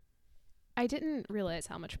I didn't realize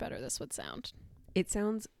how much better this would sound. It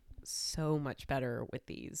sounds so much better with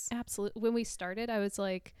these. Absolutely. When we started, I was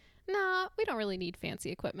like, nah, we don't really need fancy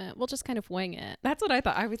equipment. We'll just kind of wing it. That's what I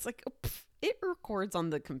thought. I was like, oh, it records on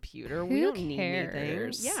the computer. We don't need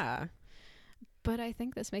anything. Yeah. But I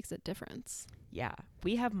think this makes a difference. Yeah.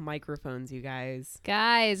 We have microphones, you guys.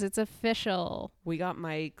 Guys, it's official. We got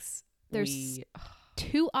mics. There's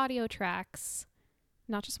 2 audio tracks,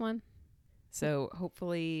 not just one. So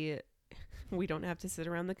hopefully we don't have to sit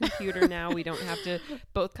around the computer now. We don't have to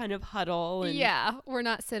both kind of huddle. And yeah, we're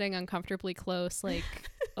not sitting uncomfortably close, like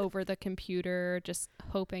over the computer, just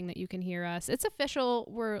hoping that you can hear us. It's official.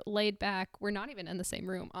 We're laid back. We're not even in the same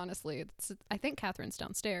room, honestly. I think Catherine's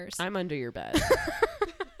downstairs. I'm under your bed.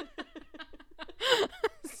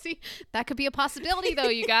 See, that could be a possibility, though,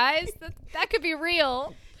 you guys. That could be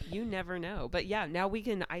real. You never know. But yeah, now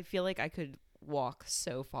I feel like I could walk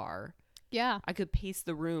so far. Yeah. I could pace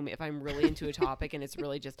the room if I'm really into a topic and it's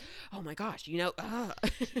really just, oh my gosh,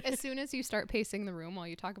 As soon as you start pacing the room while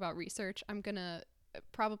you talk about research, I'm going to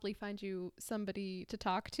probably find you somebody to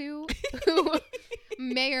talk to who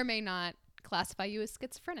may or may not classify you as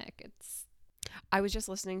schizophrenic. I was just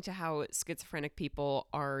listening to how schizophrenic people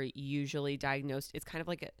are usually diagnosed. It's kind of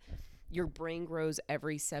like your brain grows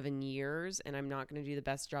every 7 years, and I'm not going to do the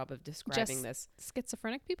best job of describing this.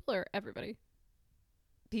 Schizophrenic people or everybody?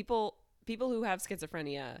 People who have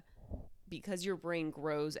schizophrenia, because your brain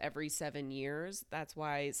grows every 7 years, that's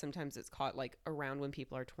why sometimes it's caught like around when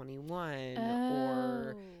people are 21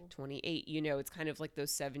 or 28. It's kind of like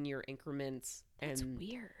those 7-year increments. That's and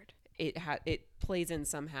weird. It plays in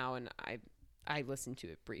somehow, and I listened to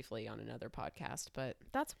it briefly on another podcast, but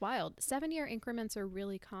that's wild. 7-year increments are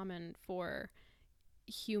really common for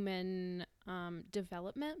human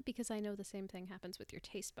development, because I know the same thing happens with your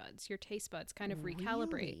taste buds. Your taste buds kind of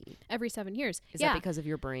recalibrate every 7 years. Is that because of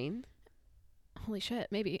your brain? Holy shit,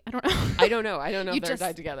 maybe. I don't know. I don't know if they're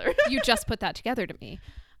tied together. You just put that together to me.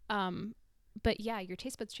 But yeah, your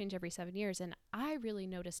taste buds change every 7 years, and I really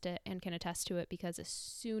noticed it and can attest to it because as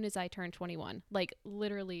soon as I turned 21, like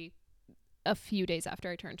literally a few days after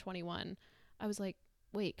I turned 21, I was like,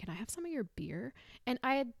 wait, can I have some of your beer? And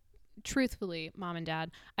I had, truthfully, Mom and Dad,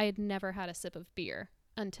 I had never had a sip of beer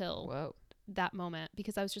until that moment,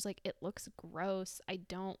 because I was just like, it looks gross. I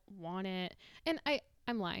don't want it. And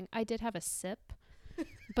I'm lying. I did have a sip,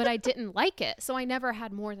 but I didn't like it. So I never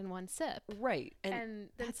had more than one sip. Right. And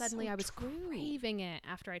then suddenly I was craving it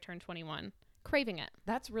after I turned 21. Craving it.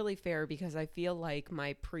 That's really fair, because I feel like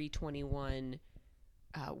my pre-21,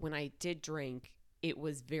 when I did drink, it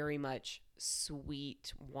was very much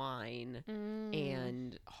sweet wine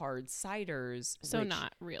and hard ciders. So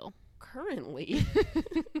not real. Currently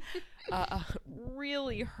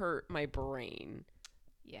really hurt my brain.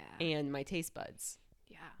 Yeah. And my taste buds.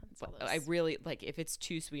 Yeah. I really, like, if it's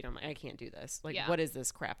too sweet, I'm like, I can't do this. Like, what is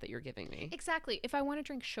this crap that you're giving me? Exactly. If I want to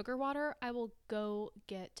drink sugar water, I will go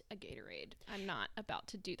get a Gatorade. I'm not about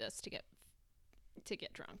to do this to get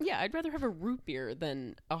drunk. Yeah, I'd rather have a root beer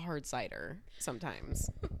than a hard cider sometimes.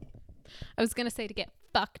 I was going to say to get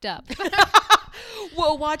fucked up.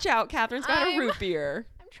 Whoa, watch out. Catherine's got a root beer.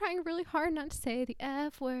 I'm trying really hard not to say the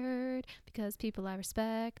F word because people I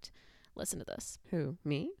respect. Listen to this. Who?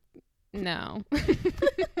 Me? No.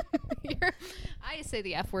 I say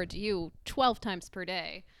the F word to you 12 times per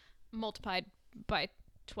day, multiplied by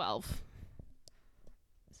 12.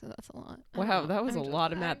 So that's a lot. Wow, that was a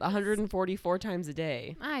lot of math. 144 times a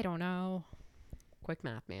day. I don't know. Quick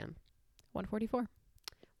math, man. 144.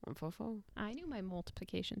 144. I knew my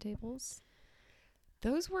multiplication tables.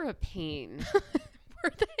 Those were a pain.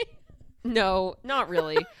 Were they? No, not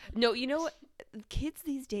really. No, you know what? Kids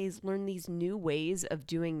these days learn these new ways of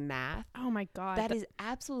doing math. Oh my God. That is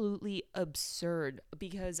absolutely absurd,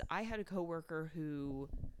 because I had a coworker who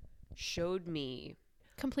showed me.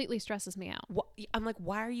 Completely stresses me out. I'm like,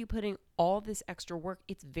 why are you putting all this extra work?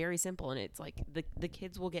 It's very simple. And it's like the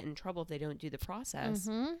kids will get in trouble if they don't do the process.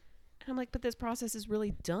 Mm-hmm. And I'm like, but this process is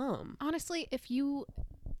really dumb. Honestly, if you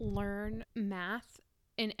learn math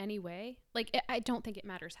in any way, like, I don't think it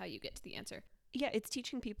matters how you get to the answer. Yeah, it's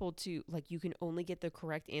teaching people to, like, you can only get the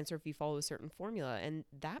correct answer if you follow a certain formula. And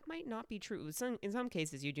that might not be true. In some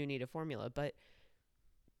cases, you do need a formula, but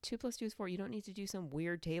 2 + 2 is 4. You don't need to do some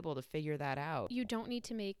weird table to figure that out. You don't need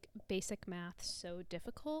to make basic math so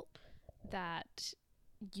difficult that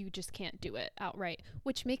you just can't do it outright,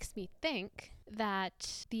 which makes me think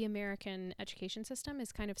that the American education system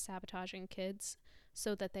is kind of sabotaging kids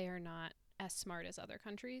so that they are not as smart as other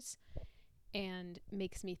countries, and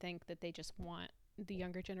makes me think that they just want the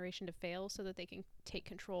younger generation to fail so that they can take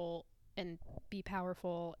control and be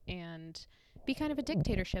powerful and be kind of a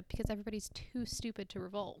dictatorship because everybody's too stupid to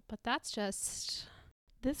revolt. But that's just...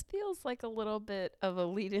 This feels like a little bit of a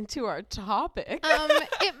lead into our topic.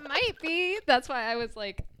 It might be. That's why I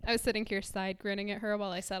was sitting here side grinning at her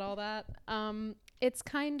while I said all that. It's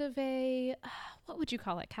kind of a, what would you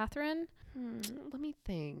call it, Catherine? Let me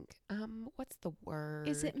think. What's the word?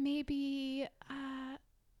 Is it maybe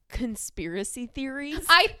conspiracy theories?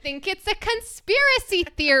 I think it's a conspiracy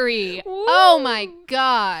theory. Oh my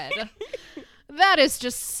God. That is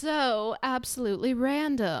just so absolutely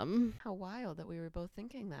random. How wild that we were both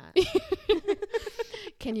thinking that.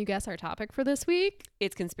 Can you guess our topic for this week?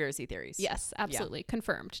 It's conspiracy theories. Yes, absolutely. Yeah.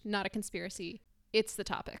 Confirmed. Not a conspiracy. It's the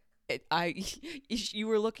topic. You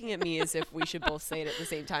were looking at me as if we should both say it at the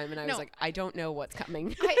same time, and I was like, I don't know what's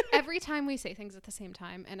coming. Every time we say things at the same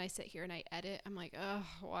time and I sit here and I edit, I'm like, oh,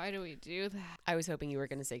 why do we do that? I was hoping you were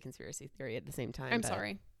going to say conspiracy theory at the same time. I'm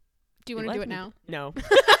sorry. Do you want to do it now? No.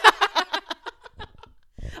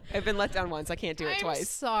 I've been let down once. I can't do it twice.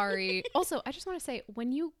 Sorry. Also, I just want to say,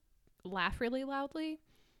 when you laugh really loudly,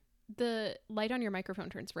 the light on your microphone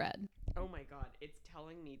turns red. Oh my God. It's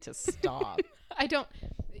telling me to stop. I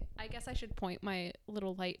guess I should point my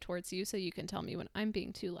little light towards you so you can tell me when I'm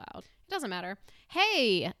being too loud. It doesn't matter.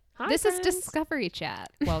 Hey, hi, this friends. is Discovery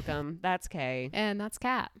Chat. Welcome. That's Kay. And that's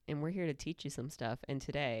Kat. And we're here to teach you some stuff. And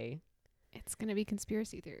today, it's going to be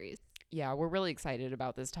conspiracy theories. Yeah, we're really excited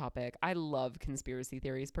about this topic. I love conspiracy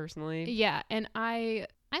theories personally. Yeah, and I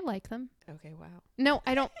like them. Okay, wow. No,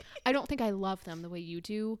 I don't think I love them the way you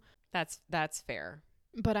do. That's fair.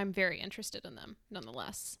 But I'm very interested in them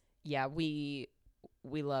nonetheless. Yeah, we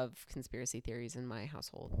love conspiracy theories in my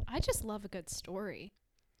household. I just love a good story.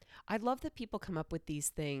 I love that people come up with these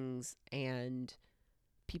things and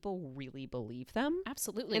people really believe them.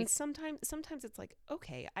 Absolutely. And sometimes it's like,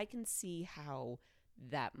 okay, I can see how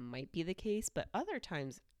that might be the case, but other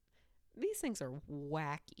times these things are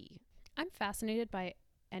wacky. I'm fascinated by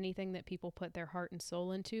anything that people put their heart and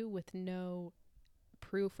soul into with no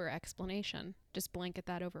proof or explanation. Just blanket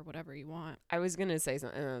that over whatever you want. I was gonna say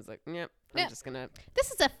something and I was like, yep, I'm just gonna. This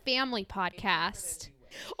is a family podcast.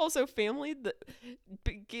 Also, family,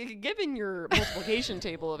 given your multiplication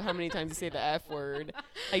table of how many times you say the F word,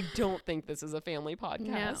 I don't think this is a family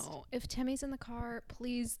podcast. No. If Timmy's in the car,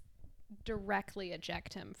 please directly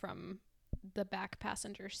eject him from the back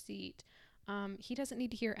passenger seat. He doesn't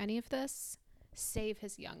need to hear any of this. Save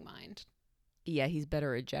his young mind. Yeah, he's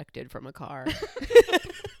better ejected from a car.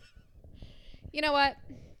 You know what?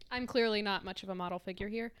 I'm clearly not much of a model figure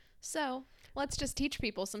here. So let's just teach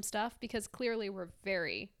people some stuff because clearly we're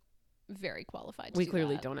very, very qualified to We do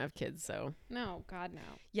clearly that. don't have kids, so. No, God, no.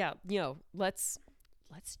 Yeah, let's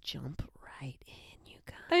jump right in, you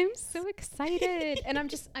guys. I'm so excited. And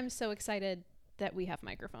I'm so excited that we have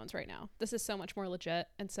microphones right now. This is so much more legit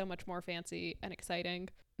and so much more fancy and exciting.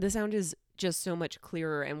 The sound is just so much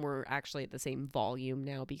clearer, and we're actually at the same volume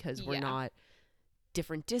now because we're not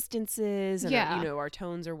different distances and our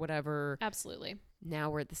tones or whatever. Absolutely. Now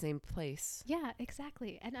we're at the same place. Yeah,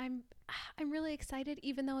 exactly. And I'm really excited,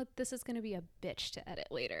 even though this is going to be a bitch to edit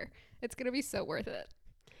later. It's going to be so worth it.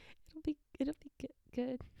 It'll be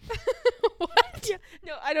good. What? Yeah.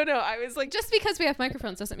 No, I don't know. I was like, just because we have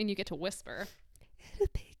microphones doesn't mean you get to whisper. It'll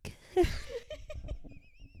be good.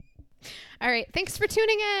 All right. Thanks for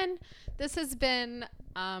tuning in. This has been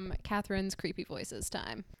Catherine's Creepy Voices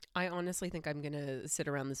time. I honestly think I'm going to sit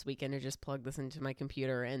around this weekend and just plug this into my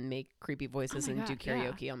computer and make creepy voices and do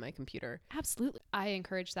karaoke on my computer. Absolutely. I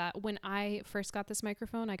encourage that. When I first got this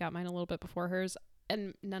microphone, I got mine a little bit before hers,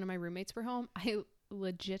 and none of my roommates were home. I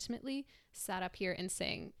legitimately sat up here and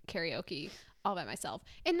sang karaoke all by myself.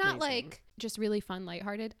 And not like just really fun,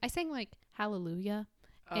 lighthearted. I sang like Hallelujah.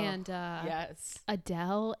 And yes,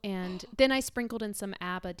 Adele, and then I sprinkled in some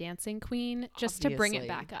ABBA Dancing Queen just to bring it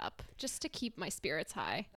back up, just to keep my spirits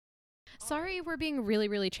high. Sorry, we're being really,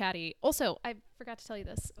 really chatty. Also, I forgot to tell you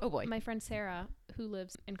this. Oh boy. My friend Sarah, who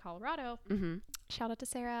lives in Colorado, shout out to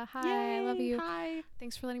Sarah. Hi, Yay, I love you. Hi.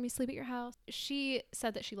 Thanks for letting me sleep at your house. She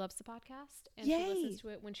said that she loves the podcast and she listens to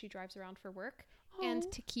it when she drives around for work and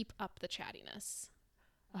to keep up the chattiness.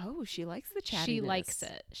 Oh, she likes the chattiness. She likes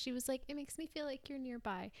it. She was like, it makes me feel like you're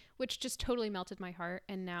nearby, which just totally melted my heart.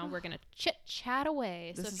 And now we're going to chat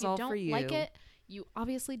away. This so if is you all don't for you. like it, you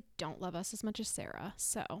obviously don't love us as much as Sarah.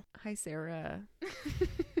 So, hi, Sarah.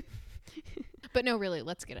 But no, really,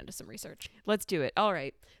 let's get into some research. Let's do it. All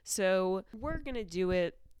right. So we're going to do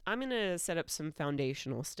it. I'm going to set up some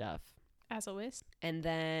foundational stuff. As always. And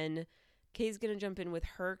then Kay's going to jump in with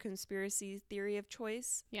her conspiracy theory of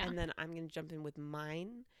choice. Yeah. And then I'm going to jump in with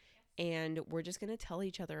mine. And we're just going to tell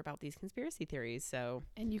each other about these conspiracy theories. So.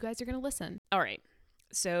 And you guys are going to listen. All right.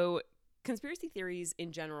 So Conspiracy theories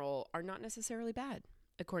in general are not necessarily bad,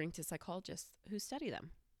 according to psychologists who study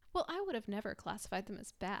them. Well, I would have never classified them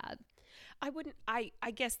as bad. I wouldn't, I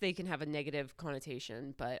guess they can have a negative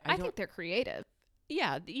connotation, but I think they're creative.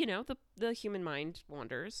 Yeah, the human mind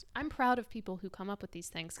wanders. I'm proud of people who come up with these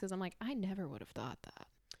things because I'm like, I never would have thought that.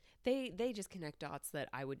 They just connect dots that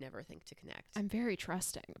I would never think to connect. I'm very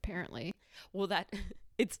trusting, apparently. Well,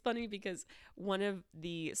 it's funny because one of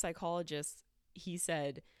the psychologists, he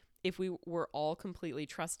said, if we were all completely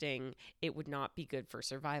trusting, it would not be good for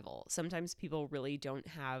survival. Sometimes people really don't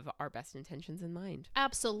have our best intentions in mind.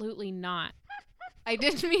 Absolutely not. I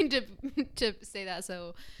didn't mean to say that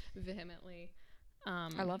so vehemently.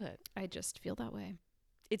 I love it. I just feel that way.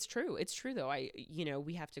 It's true. It's true, though.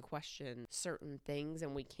 We have to question certain things,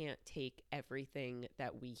 and we can't take everything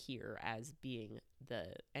that we hear as being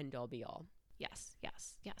the end all be all. Yes,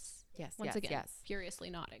 yes, yes. Yes, Once yes, again, yes. furiously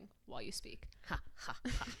nodding while you speak. Ha, ha,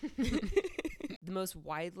 ha. The most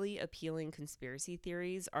widely appealing conspiracy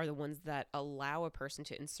theories are the ones that allow a person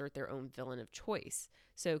to insert their own villain of choice.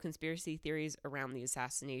 So conspiracy theories around the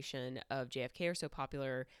assassination of JFK are so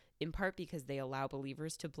popular in part because they allow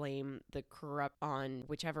believers to blame the corrupt on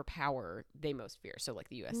whichever power they most fear. So like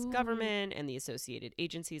the U.S. government and the associated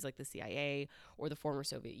agencies like the CIA or the former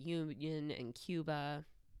Soviet Union and Cuba.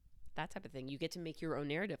 That type of thing. You get to make your own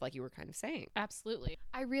narrative, like you were kind of saying. Absolutely.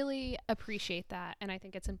 I really appreciate that. And I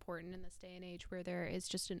think it's important in this day and age where there is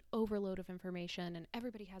just an overload of information and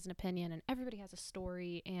everybody has an opinion and everybody has a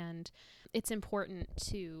story. And it's important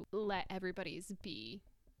to let everybody's be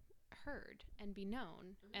heard and be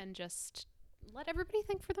known and just let everybody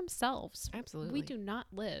think for themselves. Absolutely. We do not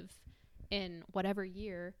live in whatever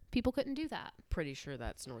year people couldn't do that. Pretty sure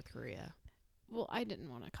that's North Korea. Well, I didn't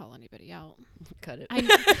want to call anybody out. Cut it.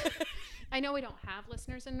 I know we don't have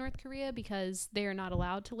listeners in North Korea because they are not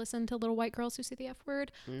allowed to listen to little white girls who say the F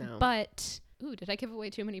word. No. But, did I give away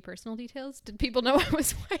too many personal details? Did people know I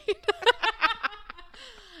was white?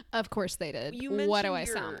 Of course they did. What do I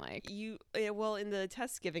sound like? Well, in the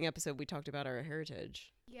test giving episode, we talked about our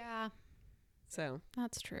heritage. Yeah. So.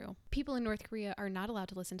 That's true. People in North Korea are not allowed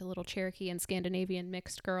to listen to little Cherokee and Scandinavian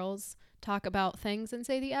mixed girls talk about things and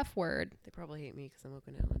say the F word. They probably hate me because I'm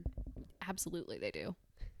Okinawan. Absolutely they do.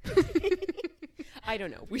 I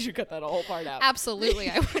don't know. We should cut that whole part out. Absolutely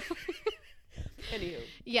I would. Anywho.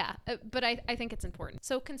 Yeah, but I think it's important.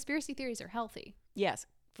 So conspiracy theories are healthy. Yes.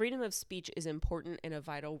 Freedom of speech is important and a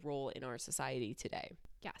vital role in our society today.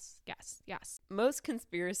 Yes, yes, yes. Most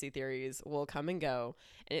conspiracy theories will come and go,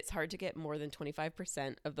 and it's hard to get more than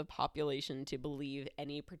 25% of the population to believe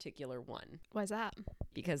any particular one. Why's that?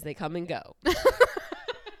 Because they come and go.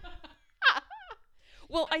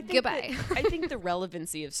 Well, I think Goodbye. I think the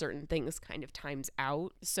relevancy of certain things kind of times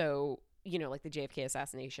out. So, like the JFK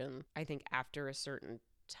assassination, I think after a certain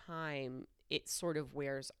time, it sort of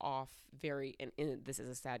wears off and this is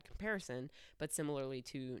a sad comparison, but similarly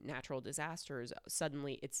to natural disasters,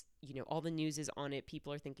 suddenly it's, all the news is on it.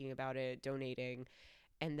 People are thinking about it, donating.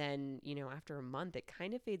 And then, after a month, it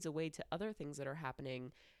kind of fades away to other things that are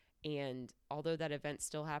happening. And although that event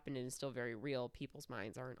still happened and is still very real, people's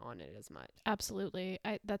minds aren't on it as much. Absolutely.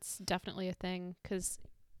 That's definitely a thing because,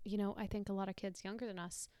 I think a lot of kids younger than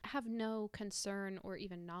us have no concern or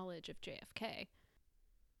even knowledge of JFK.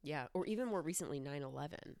 Yeah, or even more recently,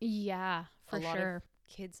 9/11. Yeah, for sure. A lot of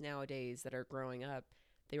kids nowadays that are growing up,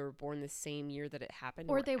 they were born the same year that it happened.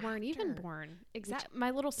 Or they weren't even born. Exactly. My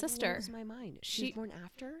little sister. Blows my mind. She was born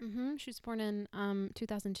after? Mm-hmm. She was born in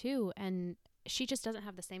 2002, and she just doesn't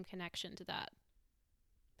have the same connection to that.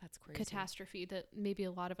 That's crazy. Catastrophe that maybe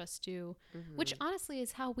a lot of us do, which honestly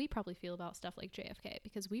is how we probably feel about stuff like JFK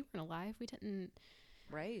because we weren't alive. We didn't.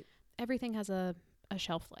 Right. Everything has a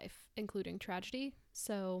shelf life, including tragedy.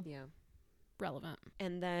 So yeah, relevant.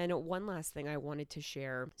 And then one last thing I wanted to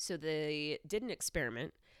share. So they did an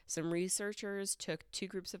experiment. Some researchers took two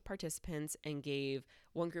groups of participants and gave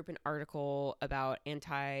one group an article about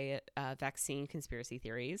anti-vaccine conspiracy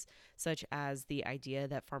theories, such as the idea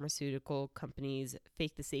that pharmaceutical companies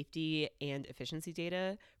fake the safety and efficiency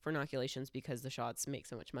data for inoculations because the shots make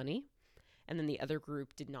so much money. And then the other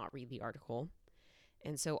group did not read the article.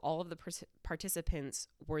 And so all of the participants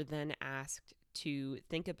were then asked to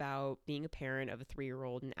think about being a parent of a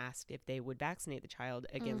 3-year-old and asked if they would vaccinate the child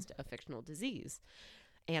against a fictional disease.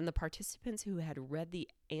 And the participants who had read the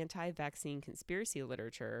anti-vaccine conspiracy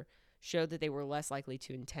literature showed that they were less likely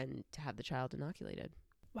to intend to have the child inoculated.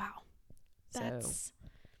 Wow. That's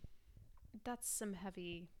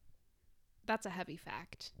a heavy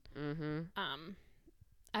fact. Mm-hmm.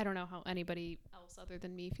 I don't know how anybody else other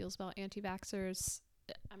than me feels about anti-vaxxers.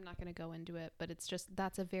 I'm not going to go into it, but it's just,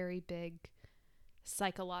 that's a very big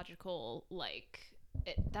psychological, like,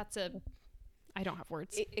 I don't have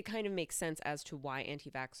words. It kind of makes sense as to why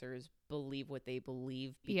anti-vaxxers believe what they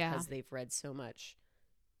believe, because Yeah. they've read so much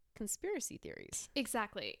conspiracy theories.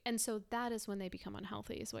 Exactly. And so that is when they become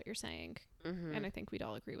unhealthy, is what you're saying. Mm-hmm. And I think we'd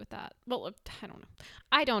all agree with that. Well, I don't know.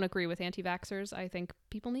 I don't agree with anti-vaxxers. I think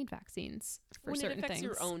people need vaccines for When certain it affects things.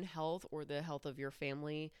 your own health or the health of your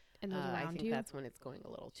family, And those I around think you. that's when it's going a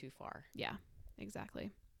little too far. Yeah,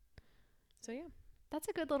 exactly. So yeah, That's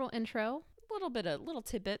a good little intro. little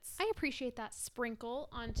tidbits. I appreciate that sprinkle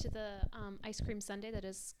onto the ice cream sundae that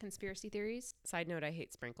is conspiracy theories. Side note, I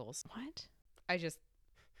hate sprinkles. What? I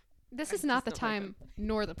This is not the just don't like time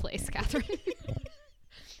nor the place, Catherine.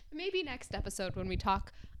 Maybe next episode when we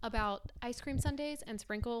talk about ice cream sundaes and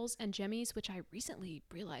sprinkles and jimmies, which I recently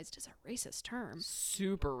realized is a racist term.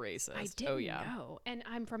 Super racist. I didn't know. And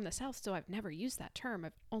I'm from the South, so I've never used that term.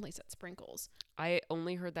 I've only said sprinkles. I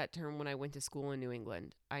only heard that term when I went to school in New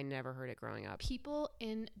England. I never heard it growing up. People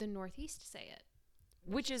in the Northeast say it.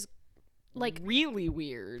 Which is Like, really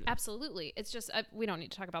weird. absolutely. It's just, we don't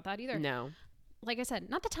need to talk about that either. No. Like I said,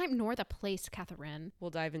 not the time nor the place, Catherine. We'll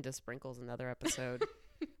dive into sprinkles another episode.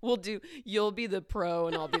 You'll be the pro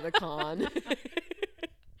and I'll be the con.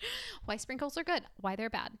 Why sprinkles are good, why they're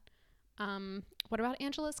bad. What about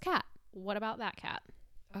Angela's cat? What about that cat?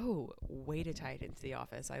 Oh, way to tie it into The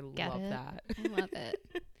Office. I Get love it? that. I love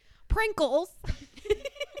it. Prinkles.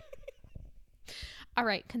 All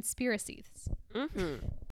right, conspiracies. Mm-hmm.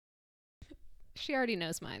 She already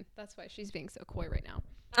knows mine. That's why she's being so coy right now.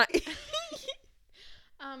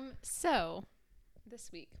 So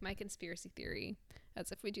this week, my conspiracy theory,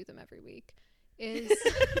 as if we do them every week, is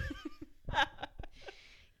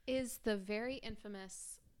is the very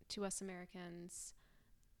infamous, to us Americans,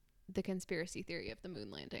 the conspiracy theory of the moon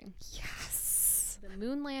landing. Yes. The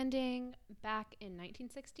moon landing back in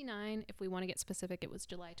 1969. If we want to get specific, it was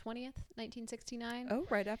July 20th, 1969. Oh,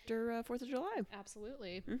 right after 4th of July.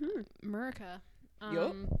 Absolutely. Mm-hmm. America.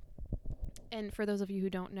 Yup. And for those of you who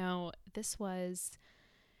don't know, this was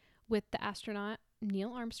with the astronaut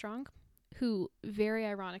Neil Armstrong, who, very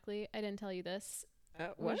ironically, I didn't tell you this.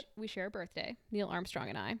 What? We share a birthday, Neil Armstrong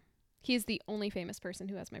and I. He's the only famous person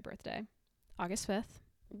who has my birthday. August 5th.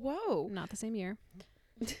 Whoa. Not the same year.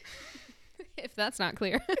 If that's not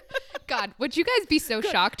clear. God, would you guys be so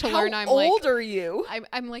shocked to learn I'm How old are you?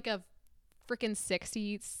 I'm like a freaking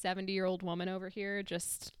 60, 70-year-old woman over here.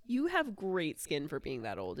 Just, You have great skin for being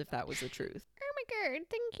that old, if that was the truth. oh my God,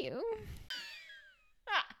 thank you.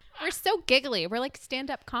 We're so giggly. We're like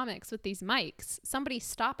stand-up comics with these mics. Somebody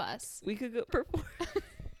stop us. We could go perform.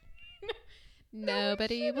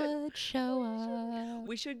 Nobody would show up.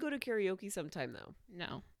 We should go to karaoke sometime, though.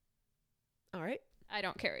 No, All right. I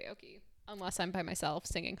don't karaoke unless I'm by myself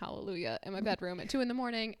singing Hallelujah in my bedroom at 2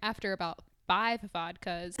 a.m. after about 5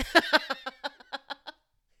 vodkas.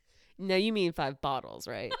 No, you mean 5 bottles,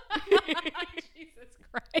 right? Jesus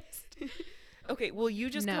Christ. Okay, well, you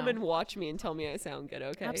just come No. and watch me and tell me I sound good,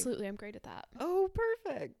 okay? Absolutely, I'm great at that. Oh,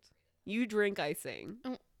 perfect. You drink, I sing.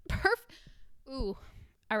 Perfect. Ooh.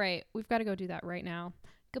 All right, we've got to go do that right now.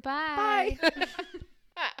 Goodbye.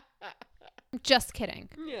 Bye. Just kidding.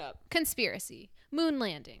 Yeah. Conspiracy. Moon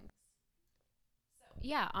landing.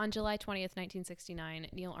 Yeah, on July 20th, 1969,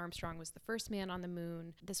 Neil Armstrong was the first man on the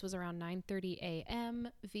moon. This was around 9:30 a.m.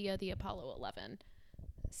 via the Apollo 11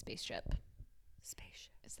 spaceship.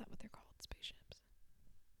 Spaceship. Is that what they're called? Spaceships?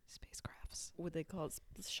 Spacecrafts? Would they call it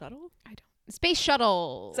shuttle? I don't. Space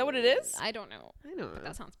shuttle. Is that what it is? I don't know. I don't know. But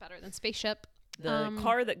that sounds better than spaceship. The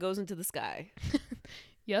car that goes into the sky.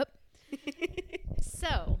 Yep.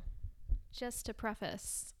 So, just to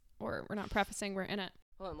preface, or we're not prefacing, we're in it.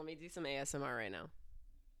 Hold on, let me do some ASMR right now.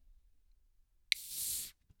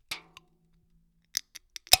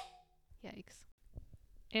 Yikes.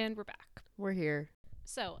 And we're back. We're here.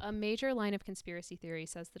 So, a major line of conspiracy theory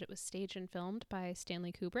says that it was staged and filmed by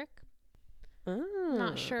Stanley Kubrick. Oh.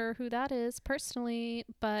 Not sure who that is personally,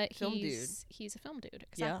 but Film he's a film dude.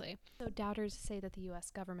 Exactly. So, doubters say that the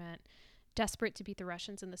U.S. government, desperate to beat the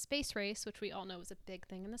Russians in the space race, which we all know was a big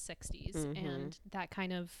thing in the 60s, and that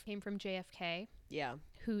kind of came from JFK, Yeah.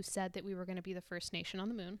 who said that we were going to be the first nation on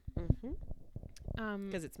the moon.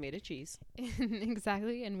 Because it's made of cheese.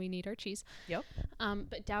 Exactly, and we need our cheese. Yep.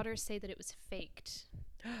 But doubters say that it was faked.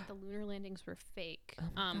 The lunar landings were fake,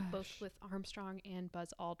 both with Armstrong and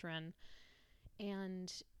Buzz Aldrin.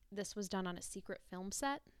 And this was done on a secret film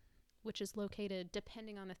set, which is located,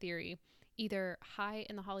 depending on the theory, either high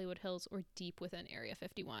in the Hollywood Hills or deep within Area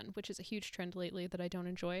 51, which is a huge trend lately that I don't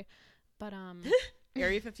enjoy. But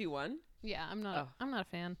Area 51? yeah, I'm not a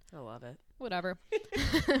fan. I love it. Whatever.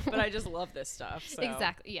 But I just love this stuff. So.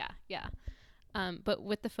 Exactly. Yeah. But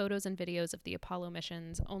with the photos and videos of the Apollo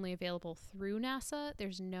missions only available through NASA,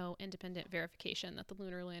 there's no independent verification that the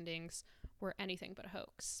lunar landings were anything but a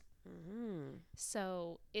hoax. Mm-hmm.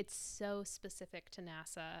 So it's so specific to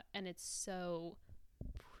NASA, and it's so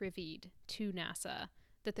privied to NASA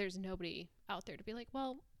that there's nobody out there to be like,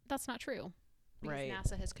 well, that's not true. Because Right.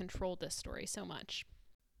 NASA has controlled this story so much.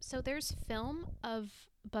 So there's film of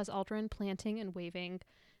Buzz Aldrin planting and waving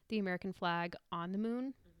the American flag on the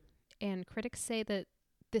moon. And critics say that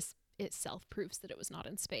this itself proves that it was not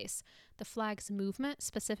in space. The flag's movement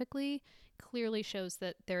specifically clearly shows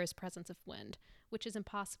that there is presence of wind, which is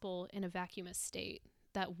impossible in a vacuumous state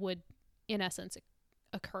that would, in essence,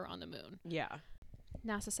 occur on the moon. Yeah.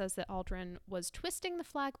 NASA says that Aldrin was twisting the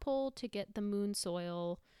flagpole to get the moon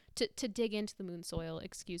soil, to dig into the moon soil,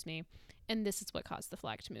 and this is what caused the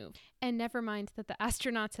flag to move. And never mind that the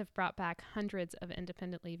astronauts have brought back hundreds of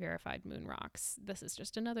independently verified moon rocks. This is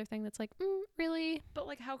just another thing that's like, really? But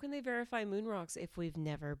like, how can they verify moon rocks if we've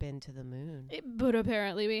never been to the moon? But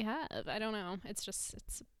apparently we have. I don't know. It's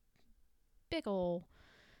a big ol'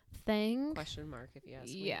 thing. Question mark, if you ask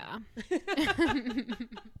me. Yeah.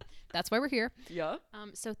 That's why we're here. Yeah.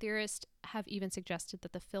 So theorists have even suggested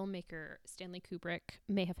that the filmmaker Stanley Kubrick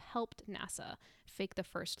may have helped NASA fake the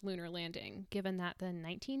first lunar landing, given that the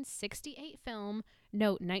 1968 film,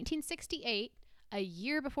 note 1968, a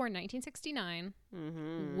year before 1969,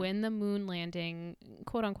 when the moon landing,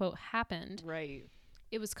 quote unquote, happened. Right.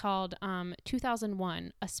 It was called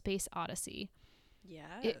 2001, A Space Odyssey.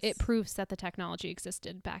 Yes. It proves that the technology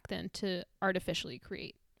existed back then to artificially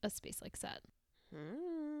create a space-like set.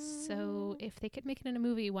 So if they could make it in a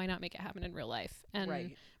movie, why not make it happen in real life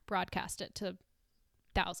and broadcast it to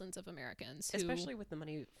thousands of Americans? Especially with the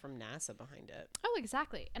money from NASA behind it. Oh,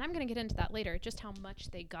 exactly. And I'm going to get into that later, just how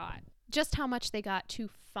much they got to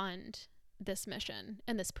fund this mission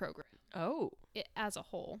and this program. Oh. As a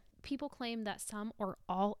whole. People claim that some or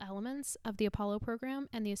all elements of the Apollo program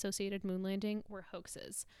and the associated moon landing were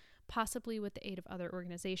hoaxes, possibly with the aid of other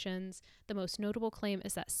organizations. The most notable claim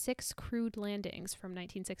is that 6 crewed landings from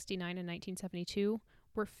 1969 and 1972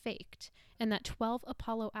 were faked, and that 12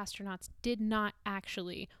 Apollo astronauts did not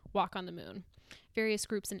actually walk on the moon. Various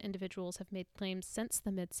groups and individuals have made claims since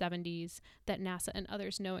the mid-70s that NASA and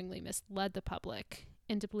others knowingly misled the public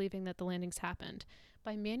into believing that the landings happened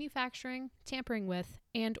by manufacturing, tampering with,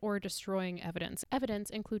 and or destroying evidence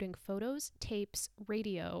including photos, tapes,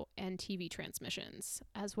 radio, and TV transmissions,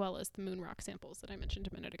 as well as the moon rock samples that I mentioned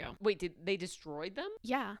a minute ago. Wait, did they destroyed them?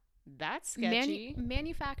 Yeah. That's sketchy.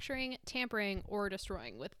 Manufacturing, tampering, or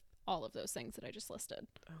destroying with all of those things that I just listed.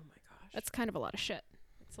 Oh my gosh. That's kind of a lot of shit.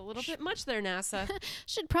 It's a little bit much there, NASA.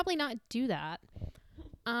 Should probably not do that.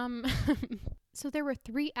 So there were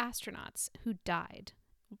 3 astronauts who died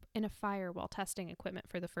in a fire while testing equipment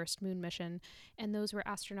for the first moon mission, and those were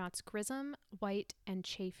astronauts Grissom, White, and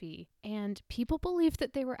Chaffee. And people believe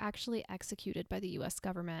that they were actually executed by the U.S.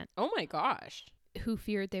 government. Oh my gosh. Who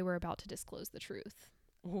feared they were about to disclose the truth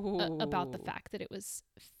about the fact that it was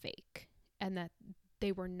fake and that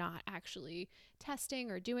they were not actually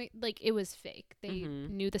testing or doing, like, it was fake. They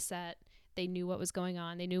knew the set, they knew what was going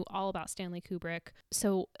on, they knew all about Stanley Kubrick.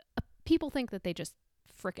 So people think that they just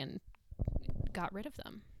frickin' got rid of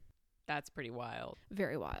them. That's pretty wild.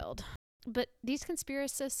 Very wild. But these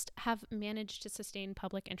conspiracists have managed to sustain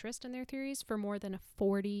public interest in their theories for more than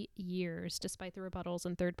 40 years, despite the rebuttals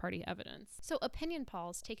and third-party evidence. So opinion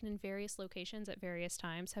polls taken in various locations at various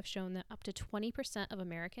times have shown that up to 20% of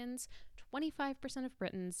Americans, 25% of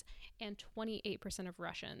Britons, and 28% of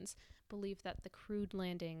Russians believe that the crewed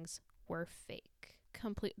landings were fake.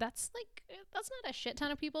 That's not a shit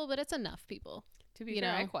ton of people, but it's enough people. To be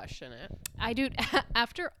fair, I question it. I do.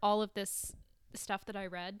 After all of this stuff that I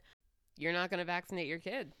read, you're not going to vaccinate your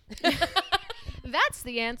kid. That's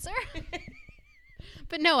the answer.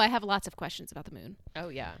 But no, I have lots of questions about the moon. Oh,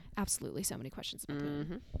 yeah. Absolutely so many questions about the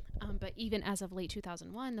moon. But even as of late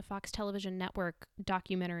 2001, the Fox television network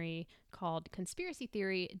documentary called Conspiracy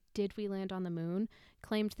Theory, Did We Land on the Moon?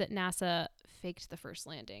 Claimed that NASA faked the first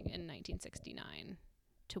landing in 1969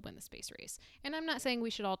 to win the space race. And I'm not saying we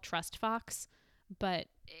should all trust Fox, but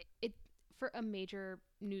it for a major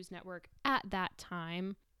news network at that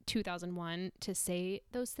time, 2001, to say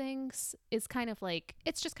those things is kind of like,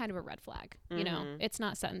 it's just kind of a red flag. You know, it's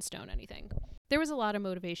not set in stone anything. There was a lot of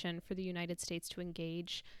motivation for the United States to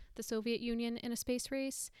engage the Soviet Union in a space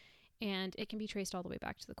race, and it can be traced all the way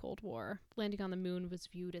back to the Cold War. Landing on the moon was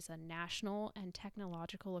viewed as a national and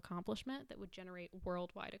technological accomplishment that would generate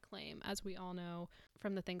worldwide acclaim, as we all know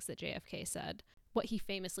from the things that JFK said. What he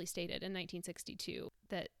famously stated in 1962,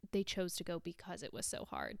 that they chose to go because it was so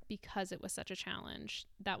hard, because it was such a challenge.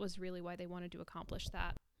 That was really why they wanted to accomplish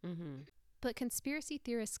that. Mm-hmm. But conspiracy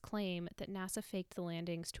theorists claim that NASA faked the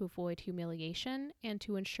landings to avoid humiliation and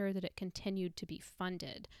to ensure that it continued to be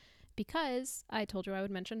funded. Because I told you I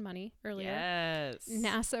would mention money earlier. Yes.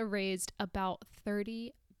 NASA raised about $30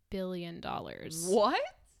 billion. What?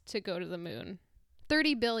 To go to the moon.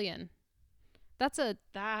 $30 billion. That's a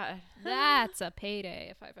payday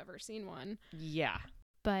if I've ever seen one. Yeah.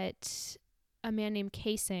 But a man named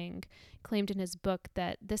Casing claimed in his book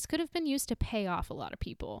that this could have been used to pay off a lot of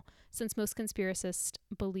people, since most conspiracists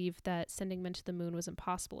believed that sending men to the moon was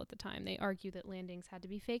impossible at the time. They argue that landings had to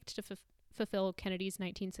be faked to fulfill Kennedy's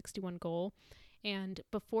 1961 goal. And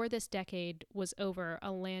before this decade was over,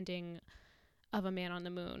 a landing of a man on the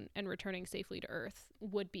moon and returning safely to Earth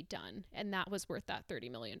would be done. And that was worth that $30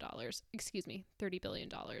 billion.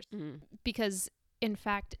 Mm. Because, in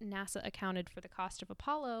fact, NASA accounted for the cost of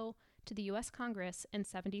Apollo to the U.S. Congress in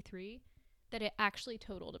 1973, that it actually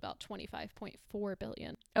totaled about $25.4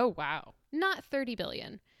 billion. Oh, wow. Not $30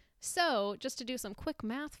 billion. So, just to do some quick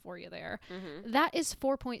math for you there, Mm-hmm. that is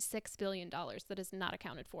 $4.6 billion that is not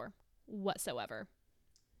accounted for whatsoever.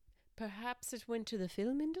 Perhaps it went to the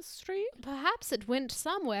film industry? Perhaps it went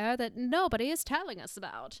somewhere that nobody is telling us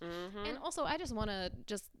about. Mm-hmm. And also, I just want to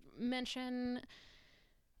just mention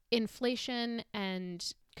inflation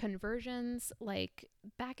and conversions. Like,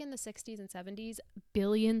 back in the 60s and 70s,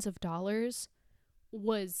 billions of dollars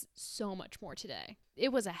was so much more today.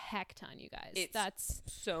 It was a heck ton, you guys. That's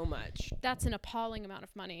so much. That's an appalling amount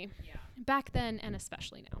of money. Yeah. Back then and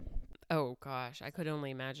especially now. Oh, gosh. I could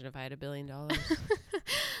only imagine if I had $1 billion.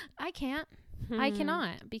 I can't. I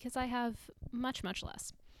cannot, because I have much, much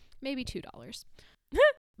less. Maybe $2.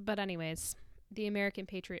 But anyways, the American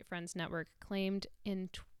Patriot Friends Network claimed in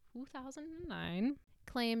 2009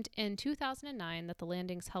 that the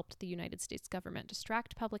landings helped the United States government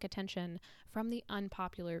distract public attention from the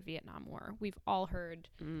unpopular Vietnam War. We've all heard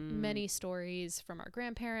many stories from our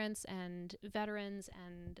grandparents and veterans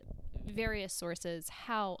and various sources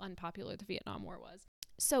how unpopular the Vietnam War was.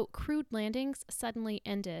 So crewed landings suddenly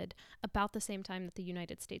ended about the same time that the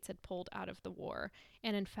United States had pulled out of the war.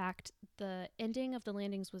 And in fact, the ending of the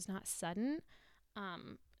landings was not sudden.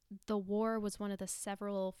 The war was one of the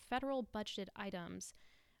several federal budgeted items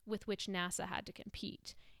with which NASA had to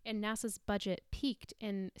compete. And NASA's budget peaked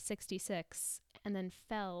in 1966 and then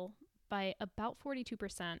fell by about 42%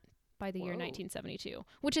 by the year 1972,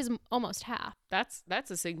 which is almost half. That's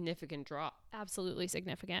a significant drop. Absolutely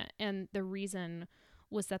significant. And the reason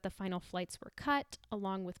was that the final flights were cut,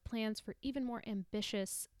 along with plans for even more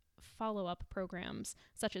ambitious follow-up programs,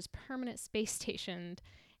 such as permanent space station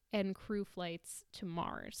and crew flights to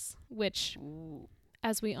Mars, which,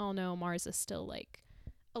 as we all know, Mars is still like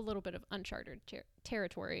a little bit of uncharted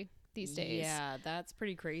territory these days. Yeah, that's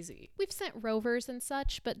pretty crazy. We've sent rovers and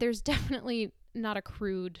such, but there's definitely not a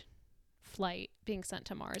crewed flight being sent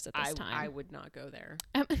to Mars at this time. I would not go there.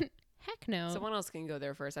 Heck no. Someone else can go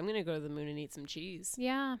there first. I'm going to go to the moon and eat some cheese.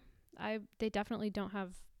 Yeah, they definitely don't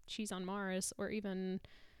have cheese on Mars, or even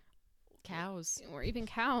cows, or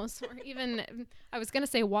even I was going to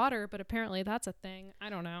say water, but apparently that's a thing. I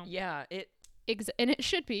don't know. Yeah, and it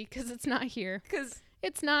should be, because it's not here. Because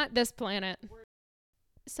it's not this planet.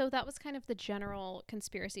 So that was kind of the general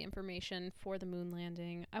conspiracy information for the moon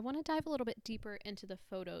landing. I want to dive a little bit deeper into the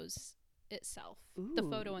photos itself. Ooh. The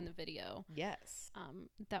photo and the video. Yes.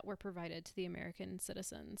 That were provided to the American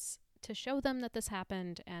citizens to show them that this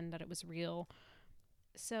happened and that it was real.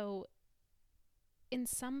 So in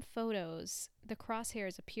some photos, the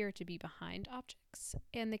crosshairs appear to be behind objects,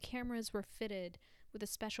 and the cameras were fitted with a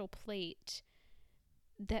special plate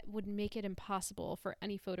that would make it impossible for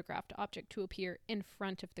any photographed object to appear in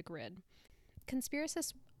front of the grid.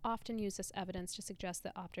 Conspiracists often use this evidence to suggest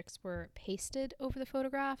that objects were pasted over the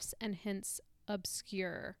photographs and hence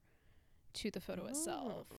obscure to the photo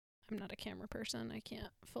itself. I'm not a camera person. I can't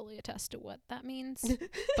fully attest to what that means,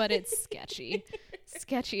 but it's sketchy.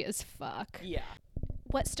 Sketchy as fuck. Yeah.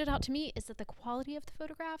 What stood out to me is that the quality of the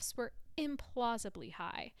photographs were implausibly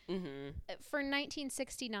high. Mm-hmm. For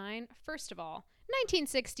 1969, first of all,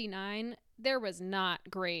 1969, there was not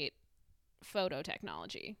great photo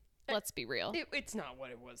technology. Let's be real. It's not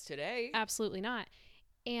what it was today. Absolutely not.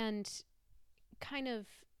 And kind of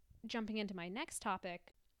jumping into my next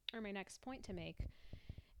topic, or my next point to make,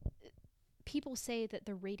 people say that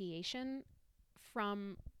the radiation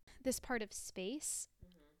from this part of space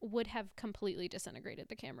would have completely disintegrated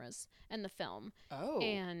the cameras and the film. Oh.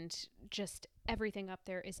 And just everything up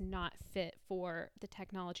there is not fit for the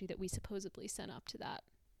technology that we supposedly sent up to that.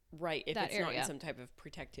 Right. If that it's not area. in some type of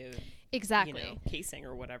protective Exactly. casing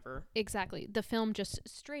or whatever. Exactly. The film just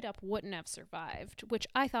straight up wouldn't have survived, which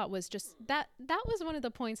I thought was just that was one of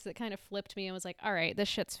the points that kind of flipped me. I was like, all right, this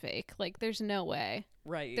shit's fake. Like, there's no way.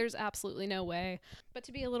 Right. There's absolutely no way. But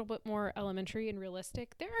to be a little bit more elementary and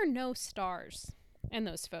realistic, there are no stars in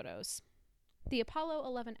those photos. The Apollo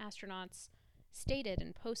 11 astronauts stated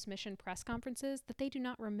in post-mission press conferences that they do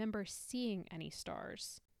not remember seeing any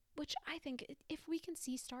stars, which I think if we can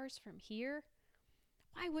see stars from here,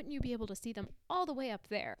 why wouldn't you be able to see them all the way up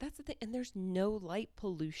there? That's the thing. And there's no light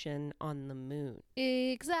pollution on the moon.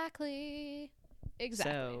 Exactly.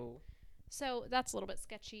 So that's a little bit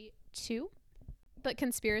sketchy too. But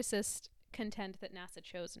conspiracists contend that NASA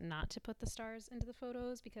chose not to put the stars into the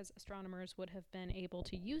photos because astronomers would have been able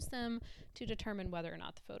to use them to determine whether or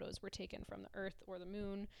not the photos were taken from the Earth or the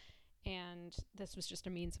moon. And this was just a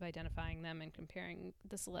means of identifying them and comparing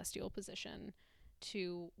the celestial position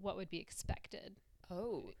to what would be expected.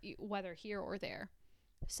 Oh. Whether here or there.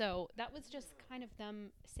 So that was just kind of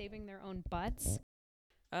them saving their own butts.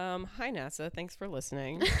 Hi, NASA. Thanks for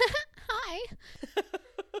listening. Hi.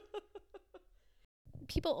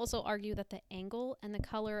 People also argue that the angle and the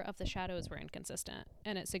color of the shadows were inconsistent,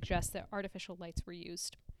 and it suggests that artificial lights were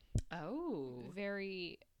used. Oh.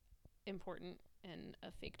 Very important in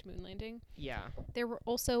a faked moon landing. Yeah. There were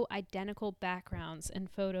also identical backgrounds in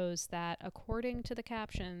photos that, according to the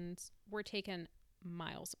captions, were taken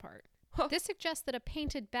miles apart. Huh. This suggests that a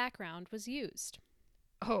painted background was used.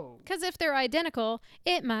 Oh. Because if they're identical,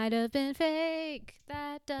 it might have been fake.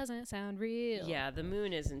 That doesn't sound real. Yeah, the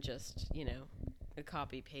moon isn't just, a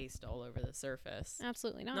copy paste all over the surface.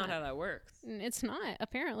 Absolutely not. Not how that works. It's not,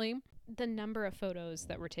 apparently. The number of photos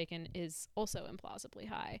that were taken is also implausibly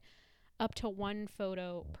high. Up to one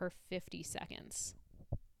photo per 50 seconds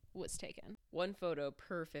was taken. One photo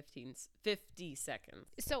per 50 seconds.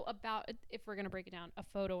 So about, if we're going to break it down, a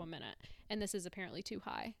photo a minute. And this is apparently too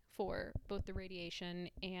high for both the radiation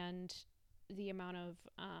and the amount of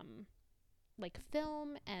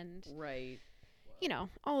film and, right.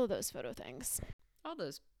 All of those photo things. All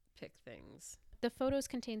those pick things. The photos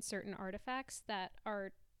contain certain artifacts that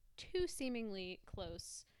are too seemingly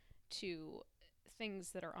close to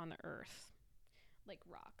things that are on the Earth, like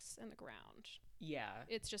rocks in the ground. Yeah.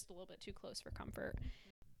 It's just a little bit too close for comfort.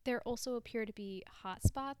 There also appear to be hot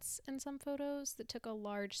spots in some photos that took a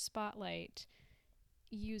large spotlight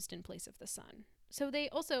used in place of the sun. So they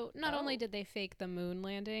also, not only did they fake the moon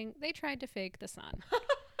landing, they tried to fake the sun.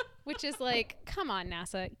 Which is like, come on,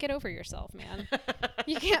 NASA, get over yourself, man.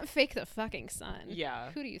 You can't fake the fucking sun.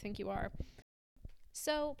 Yeah. Who do you think you are?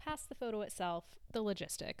 So, past the photo itself, the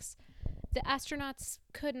logistics. The astronauts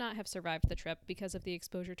could not have survived the trip because of the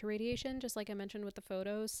exposure to radiation, just like I mentioned with the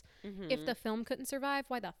photos. Mm-hmm. If the film couldn't survive,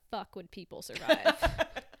 why the fuck would people survive?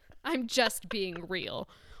 I'm just being real.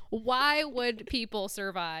 Why would people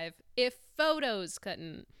survive if photos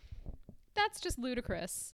couldn't? That's just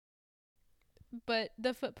ludicrous. But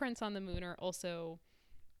the footprints on the moon are also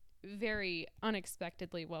very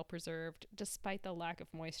unexpectedly well preserved, despite the lack of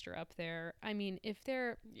moisture up there. I mean, if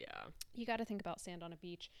they're... Yeah. You got to think about sand on a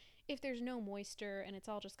beach. If there's no moisture and it's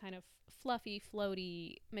all just kind of fluffy,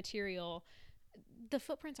 floaty material, the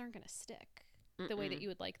footprints aren't going to stick the way that you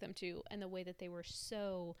would like them to, and the way that they were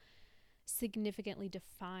so significantly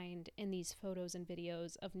defined in these photos and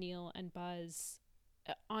videos of Neil and Buzz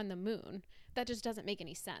on the moon. That just doesn't make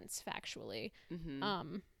any sense factually.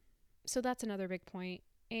 Mm-hmm. So that's another big point.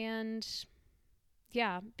 And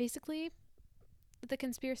yeah, basically the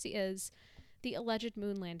conspiracy is the alleged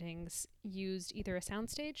moon landings used either a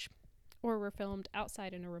soundstage or were filmed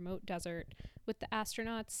outside in a remote desert, with the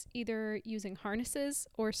astronauts either using harnesses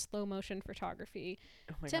or slow motion photography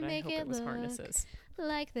to make it look harnesses.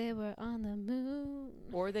 like they were on the moon.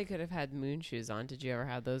 Or they could have had moon shoes on. Did you ever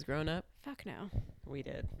have those growing up? Fuck no. We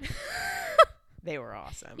did. They were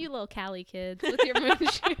awesome. You little Cali kids with your moon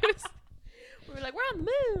shoes. We were like, we're on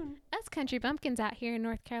the moon. Us country bumpkins out here in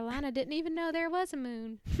North Carolina didn't even know there was a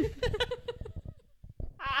moon.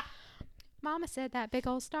 Mama said that big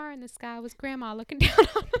old star in the sky was Grandma looking down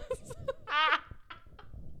on us.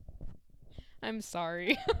 I'm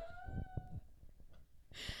sorry.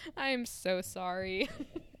 I am so sorry.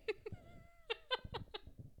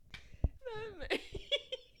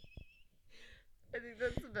 I think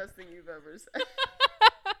that's the best thing you've ever said.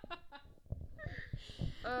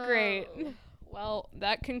 Great. Well,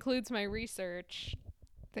 that concludes my research.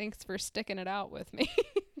 Thanks for sticking it out with me.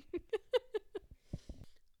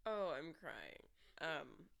 Oh, I'm crying.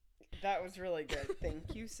 That was really good.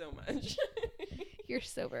 Thank you so much. You're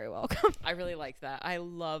so very welcome. I really liked that. I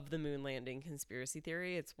love the moon landing conspiracy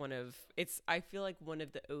theory. I feel like one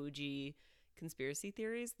of the OG conspiracy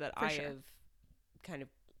theories that For I sure. have kind of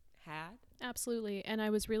had. Absolutely. And I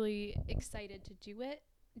was really excited to do it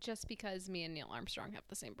just because me and Neil Armstrong have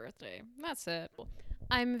the same birthday. That's it.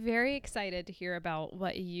 I'm very excited to hear about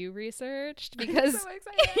what you researched because so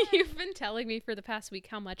excited. you've been telling me for the past week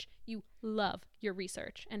how much you love your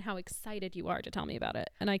research and how excited you are to tell me about it.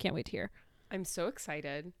 And I can't wait to hear. I'm so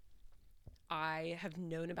excited. I have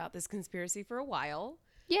known about this conspiracy for a while,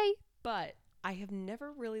 Yay. but I have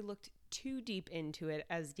never really looked too deep into it,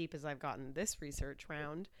 as deep as I've gotten this research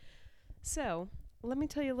round. So, let me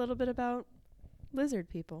tell you a little bit about lizard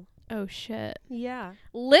people. Oh, shit. Yeah.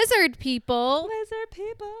 Lizard people. Lizard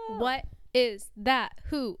people. What is that?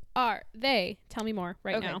 Who are they? Tell me more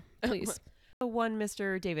right Okay. now, please. One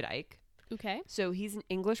Mr. David Icke. Okay. So he's an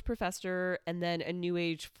English professor and then a New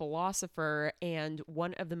Age philosopher and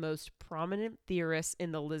one of the most prominent theorists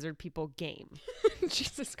in the lizard people game.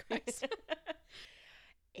 Jesus Christ.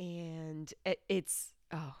 And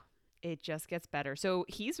it just gets better. So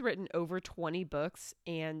he's written over 20 books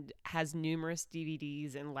and has numerous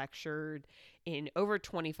DVDs and lectured in over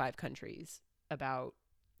 25 countries about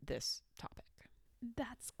this topic.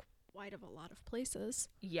 That's quite of a lot of places.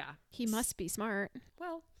 Yeah. He must be smart.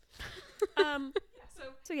 Well,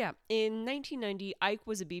 so yeah, in 1990, Icke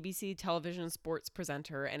was a BBC television sports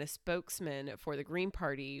presenter and a spokesman for the Green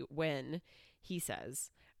Party when, he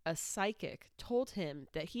says, a psychic told him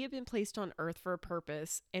that he had been placed on Earth for a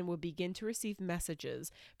purpose and would begin to receive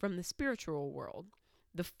messages from the spiritual world.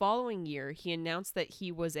 The following year, he announced that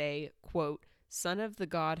he was a, quote, son of the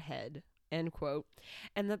Godhead, end quote,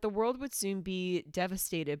 and that the world would soon be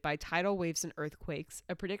devastated by tidal waves and earthquakes,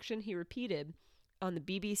 a prediction he repeated on the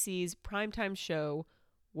BBC's primetime show,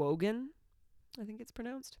 Wogan, I think it's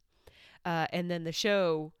pronounced. And then the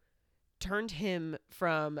show turned him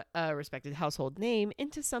from a respected household name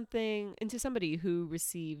into somebody who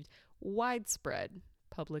received widespread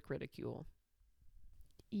public ridicule.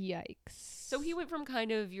 Yikes. So he went from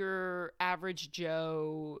kind of your average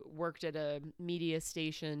Joe, worked at a media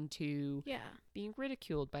station, to being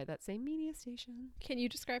ridiculed by that same media station. Can you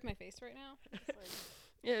describe my face right now?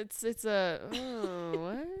 It's a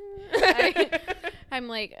what? I'm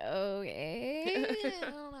like, okay, I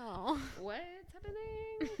don't know. What's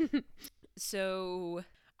happening? So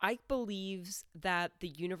Icke believes that the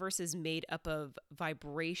universe is made up of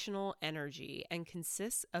vibrational energy and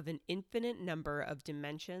consists of an infinite number of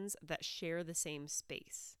dimensions that share the same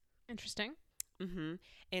space. Interesting. Mm-hmm.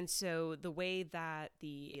 And so the way that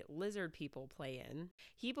the lizard people play in,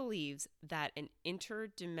 he believes that an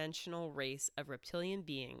interdimensional race of reptilian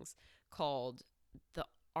beings called the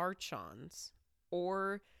Archons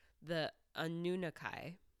or the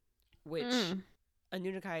Anunnaki, which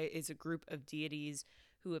Anunnaki is a group of deities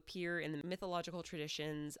who appear in the mythological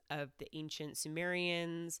traditions of the ancient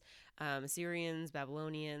Sumerians, Assyrians,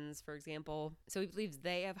 Babylonians, for example. So he believes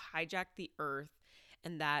they have hijacked the earth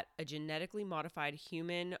and that a genetically modified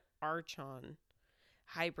human Archon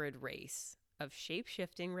hybrid race of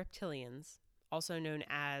shape-shifting reptilians, also known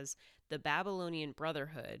as the Babylonian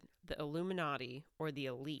Brotherhood, the Illuminati, or the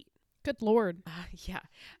Elite. Good Lord.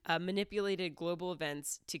 Manipulated global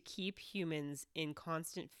events to keep humans in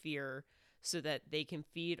constant fear so that they can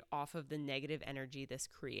feed off of the negative energy this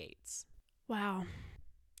creates. Wow.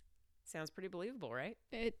 Sounds pretty believable, right?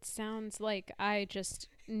 It sounds like I just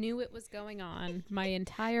knew it was going on my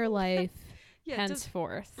entire life,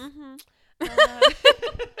 henceforth.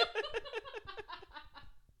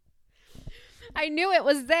 I knew it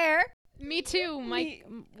was there. Me too.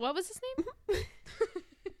 What was his name?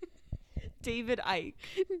 David Icke.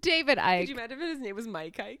 David Icke. Could you imagine if his name was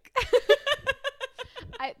Mike Icke?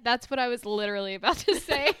 That's what I was literally about to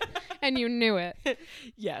say, and you knew it.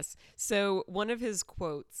 Yes. So one of his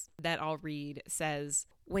quotes that I'll read says,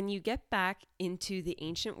 "When you get back into the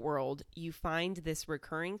ancient world, you find this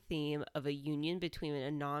recurring theme of a union between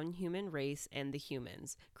a non-human race and the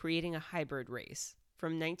humans, creating a hybrid race.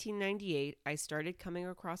 From 1998, I started coming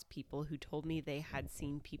across people who told me they had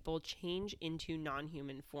seen people change into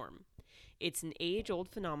non-human form. It's an age-old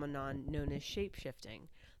phenomenon known as shape-shifting.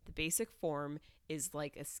 The basic form is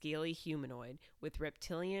like a scaly humanoid with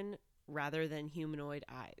reptilian rather than humanoid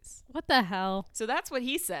eyes." What the hell? So that's what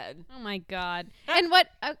he said. Oh my God. And what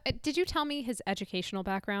did you tell me his educational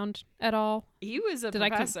background at all? He was a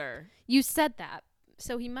professor. You said that.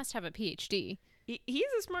 So he must have a PhD.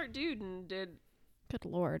 He's a smart dude and did... Good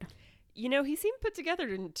Lord. You know, he seemed put together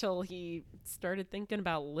until he started thinking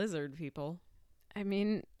about lizard people. I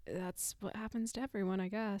mean, that's what happens to everyone, I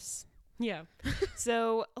guess. Yeah.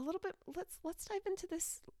 So a little bit, let's dive into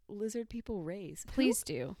this lizard people race. Please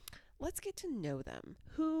do. Let's get to know them.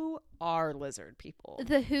 Who are lizard people?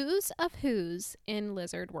 The who's of who's in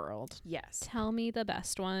lizard world. Yes. Tell me the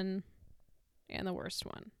best one and the worst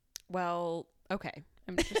one. Well, okay.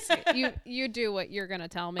 I'm just saying, you do what you're going to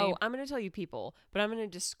tell me. Oh, I'm going to tell you people, but I'm going to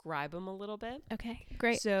describe them a little bit. Okay,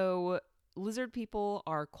 great. So lizard people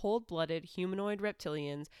are cold-blooded humanoid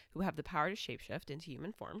reptilians who have the power to shapeshift into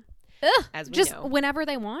human form. Ugh, as we just know. whenever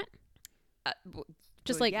they want.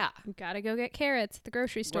 Just like, yeah. Gotta go get carrots at the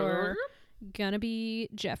grocery store. Gonna be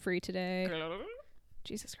Jeffrey today.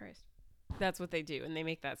 Jesus Christ. That's what they do, and they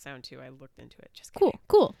make that sound too. I looked into it. Just kidding.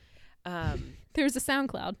 Cool. There's a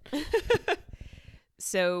SoundCloud.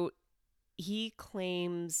 So he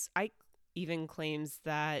claims, Ike even claims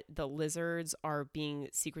that the lizards are being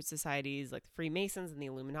secret societies like the Freemasons and the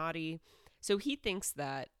Illuminati. So he thinks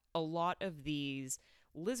that a lot of these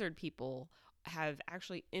lizard people have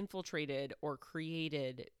actually infiltrated or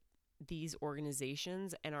created these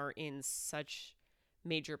organizations and are in such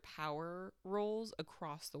major power roles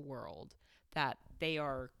across the world that they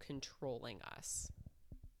are controlling us.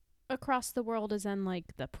 Across the world as in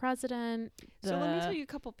like the president. So let me tell you a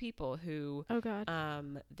couple people who oh God.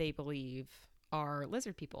 They believe are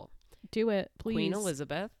lizard people. Do it, please. Queen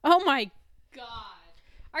Elizabeth. Oh my God.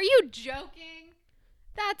 Are you joking?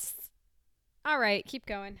 That's all right. Keep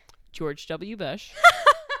going. George W. Bush.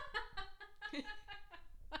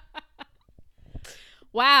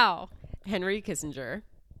 Wow. Henry Kissinger.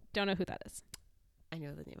 Don't know who that is. I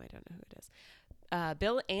know the name. I don't know who it is.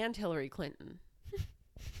 Bill and Hillary Clinton.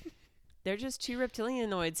 They're just two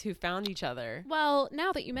reptilianoids who found each other. Well,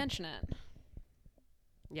 now that you mention it.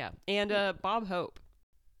 Yeah. And Bob Hope.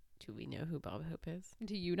 Do we know who Bob Hope is?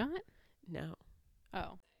 Do you not? No.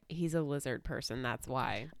 Oh. He's a lizard person. That's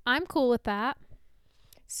why. I'm cool with that.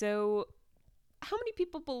 So, how many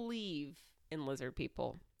people believe in lizard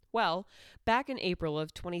people? Well, back in April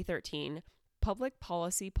of 2013, Public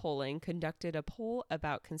Policy Polling conducted a poll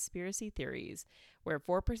about conspiracy theories where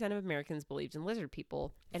 4% of Americans believed in lizard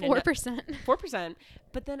people. And 4%. 4%.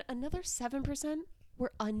 But then another 7%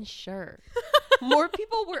 were unsure. More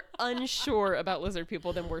people were unsure about lizard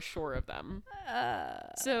people than were sure of them.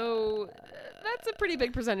 So that's a pretty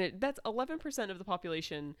big percentage. That's 11% of the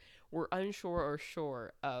population were unsure or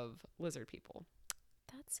sure of lizard people.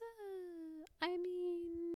 That's I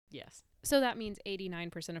mean. Yes. So that means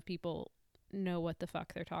 89% of people know what the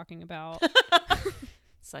fuck they're talking about.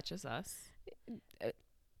 Such as us.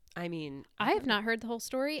 I mean, I have not heard the whole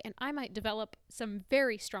story, and I might develop some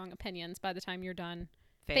very strong opinions by the time you're done.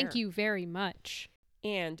 fair. Thank you very much.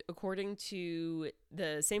 And according to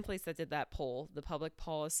the same place that did that poll, the Public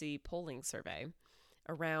Policy Polling Survey,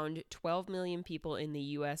 around 12 million people in the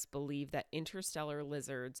U.S. believe that interstellar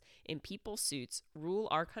lizards in people suits rule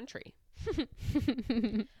our country.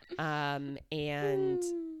 And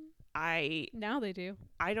now they do.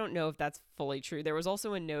 I don't know if that's fully true. There was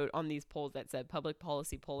also a note on these polls that said public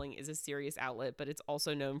policy polling is a serious outlet, but it's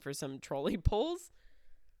also known for some trolley polls.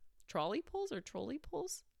 Trolley polls or trolley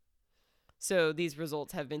polls? So these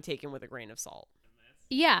results have been taken with a grain of salt.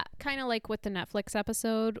 Yeah, kind of like with the Netflix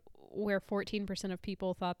episode where 14% of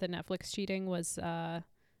people thought that Netflix cheating was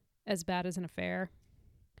as bad as an affair.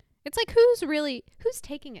 It's like, who's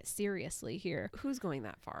taking it seriously here? Who's going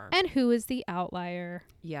that far? And who is the outlier?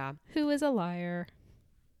 Yeah. Who is a liar?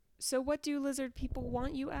 So what do lizard people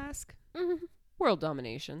want, you ask? Mm-hmm. World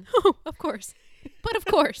domination. Oh, of course. But of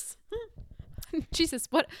course. Jesus,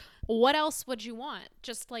 what else would you want?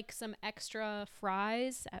 Just like some extra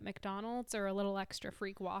fries at McDonald's or a little extra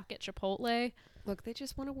freak walk at Chipotle? Look, they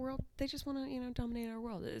just want to, dominate our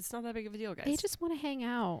world. It's not that big of a deal, guys. They just want to hang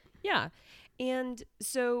out. Yeah. And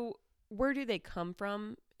so where do they come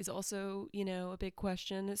from is also, a big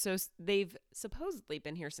question. So they've supposedly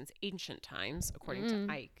been here since ancient times, according to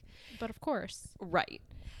Ike. But of course. Right.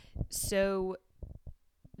 So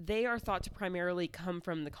they are thought to primarily come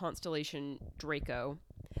from the constellation Draco,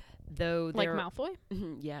 though like Malfoy?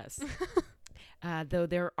 Yes. Though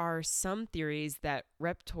there are some theories that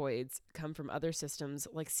reptoids come from other systems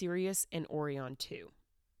like Sirius and Orion too.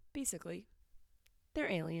 Basically,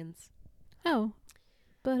 they're aliens. Oh,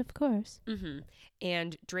 but of course. Mm-hmm.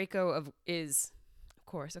 And Draco is, of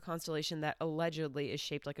course, a constellation that allegedly is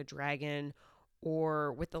shaped like a dragon,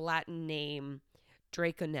 or with the Latin name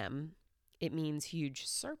Draconem, it means huge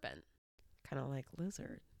serpent, kind of like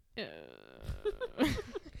lizard.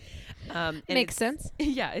 Makes sense.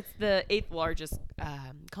 Yeah, it's the 8th largest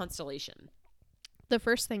constellation. The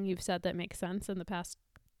first thing you've said that makes sense in the past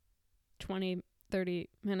 20, 30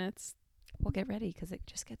 minutes. Well, get ready because it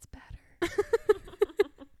just gets better.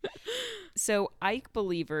 So Ike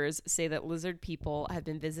believers say that lizard people have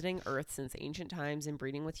been visiting Earth since ancient times and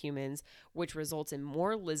breeding with humans, which results in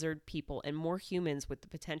more lizard people and more humans with the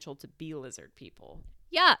potential to be lizard people.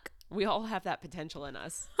 Yuck. We all have that potential in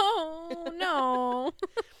us. Oh, no.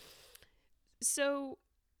 So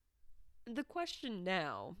the question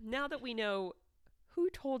now that we know who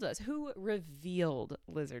told us, who revealed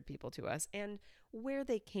lizard people to us, and where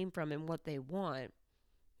they came from and what they want,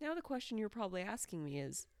 now the question you're probably asking me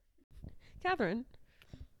is, Catherine,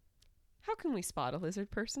 how can we spot a lizard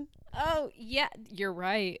person? Oh, yeah, you're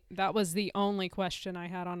right. That was the only question I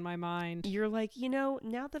had on my mind. You're like, now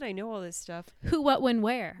that I know all this stuff, Who, what, when,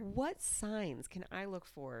 where? what signs can I look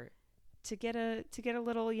for to get a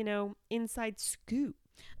little, inside scoop?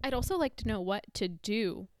 I'd also like to know what to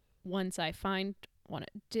do once I find one.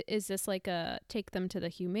 Is this like a take them to the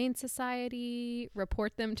Humane Society,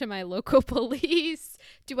 report them to my local police?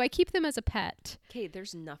 Do I keep them as a pet? Okay,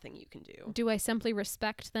 there's nothing you can do. Do I simply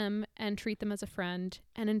respect them and treat them as a friend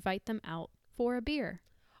and invite them out for a beer?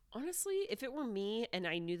 Honestly, if it were me and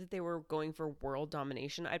I knew that they were going for world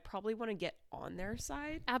domination, I'd probably want to get on their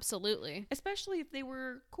side. Absolutely. Especially if they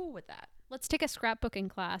were cool with that. Let's take a scrapbooking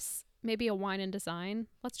class, maybe a wine and design.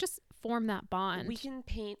 Let's just form that bond. We can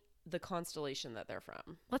paint the constellation that they're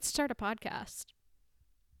from. Let's start a podcast.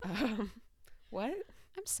 What?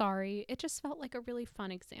 I'm sorry. It just felt like a really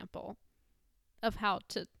fun example of how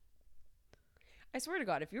to... I swear to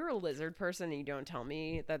God, if you're a lizard person and you don't tell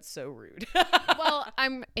me, that's so rude. Well,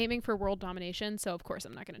 I'm aiming for world domination, so of course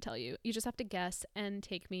I'm not going to tell you. You just have to guess and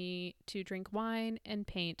take me to drink wine and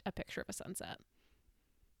paint a picture of a sunset.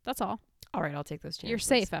 That's all. All right, I'll take those chances. You're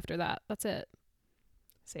safe after that. That's it.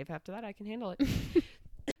 Safe after that, I can handle it.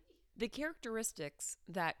 The characteristics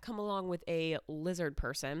that come along with a lizard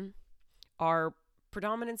person are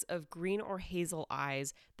predominance of green or hazel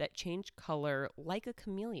eyes that change color like a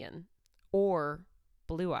chameleon, or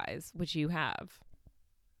blue eyes, which you have.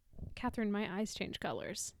 Catherine, my eyes change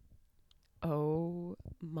colors. Oh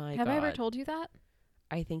my God. Have I ever told you that?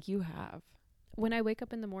 I think you have. When I wake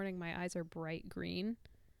up in the morning, my eyes are bright green.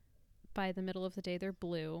 By the middle of the day, they're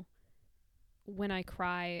blue. When I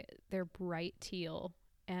cry, they're bright teal.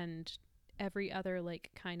 And every other,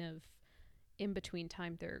 kind of in-between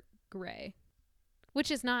time, they're gray. Which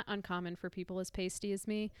is not uncommon for people as pasty as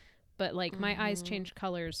me. But, my eyes change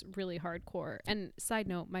colors really hardcore. And side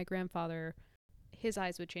note, my grandfather, his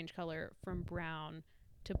eyes would change color from brown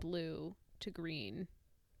to blue to green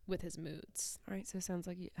with his moods. All right, so it sounds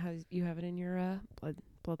like you have it in your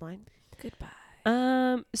bloodline.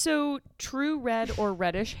 Goodbye. So true red or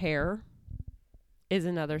reddish hair is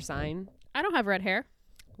another sign. I don't have red hair.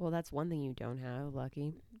 Well, that's one thing you don't have,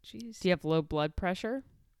 Lucky. Jeez. Do you have low blood pressure?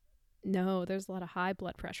 No, there's a lot of high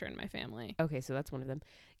blood pressure in my family. Okay, so that's one of them.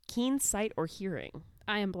 Keen sight or hearing.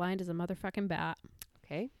 I am blind as a motherfucking bat.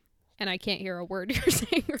 Okay. And I can't hear a word you're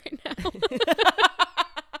saying right now.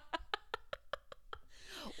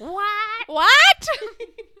 What? What?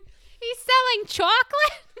 He's selling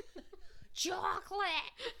chocolate? Chocolate.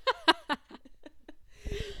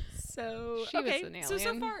 So, She was an so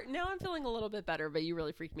alien. far, now I'm feeling a little bit better, but you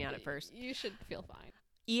really freaked me out at first. You should feel fine.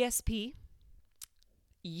 ESP,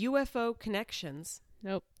 UFO connections,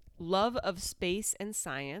 Nope. love of space and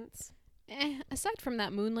science. Aside from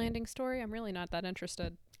that moon landing story, I'm really not that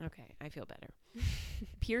interested. Okay, I feel better.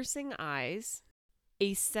 Piercing eyes,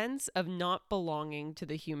 a sense of not belonging to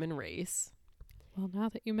the human race. Well, now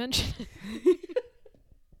that you mention it.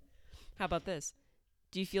 How about this?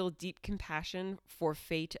 Do you feel deep compassion for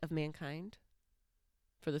fate of mankind?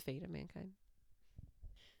 For the fate of mankind?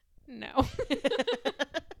 No.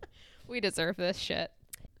 We deserve this shit.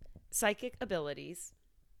 Psychic abilities.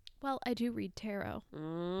 Well, I do read tarot.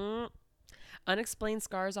 Unexplained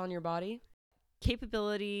scars on your body.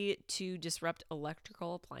 Capability to disrupt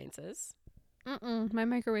electrical appliances. My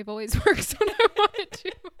microwave always works when I want it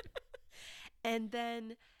to. And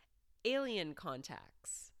then alien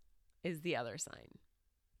contacts is the other sign.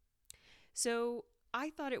 So I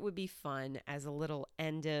thought it would be fun as a little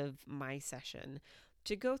end of my session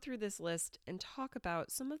to go through this list and talk about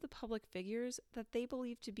some of the public figures that they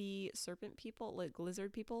believe to be serpent people, like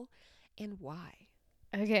lizard people, and why.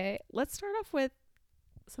 Okay. Let's start off with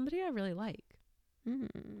somebody I really like.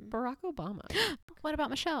 Barack Obama. What about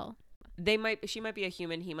Michelle? She might be a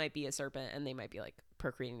human, he might be a serpent, and they might be like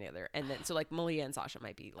procreating together. And then so Malia and Sasha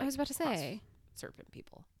might be like I was about to say serpent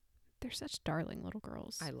people. they're such darling little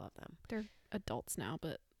girls. I love them. They're adults now,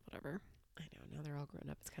 but whatever. I know, now they're all grown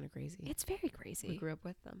up. It's kind of crazy. It's very crazy. We grew up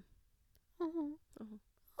with them. Oh.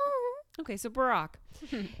 Okay, so Barack.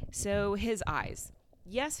 So his eyes.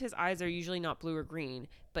 Yes, his eyes are usually not blue or green,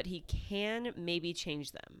 but he can maybe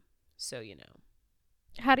change them. So, you know.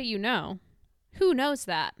 How do you know? Who knows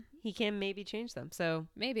that? He can maybe change them. So,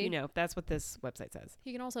 Maybe. you know, that's what this website says.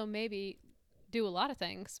 He can also maybe do a lot of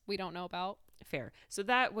things we don't know about. Fair. So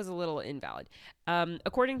that was a little invalid.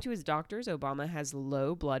 According to his doctors, Obama has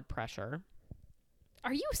low blood pressure.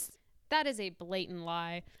 Are you... That is a blatant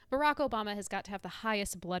lie. Barack Obama has got to have the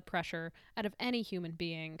highest blood pressure out of any human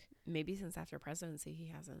being. Maybe since after presidency, he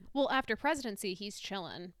hasn't. Well, after presidency, he's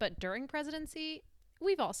chilling. But during presidency,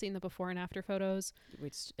 we've all seen the before and after photos.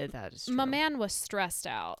 Which, that is true. My man was stressed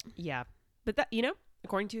out. Yeah. But that, you know,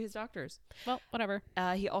 according to his doctors. Well, whatever.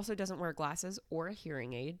 He also doesn't wear glasses or a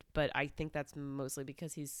hearing aid. But I think that's mostly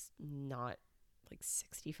because he's not like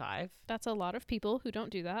 65. That's a lot of people who don't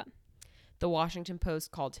do that. The Washington Post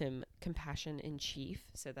called him compassion in chief.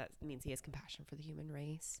 So that means he has compassion for the human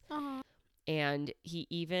race. Aww. And he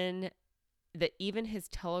even his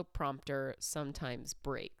teleprompter sometimes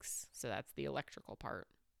breaks. So that's the electrical part.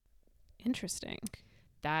 Interesting.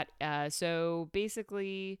 That so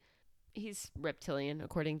basically he's reptilian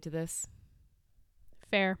according to this.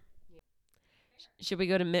 Fair. Should we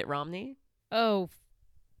go to Mitt Romney? Oh,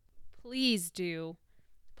 please do.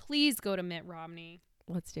 Please go to Mitt Romney.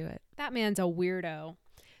 Let's do it. That man's a weirdo.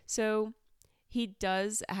 So he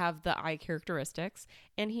does have the eye characteristics,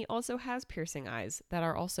 and he also has piercing eyes that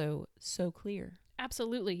are also so clear.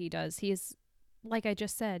 Absolutely he does. He is, like I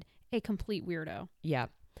just said, a complete weirdo. Yeah.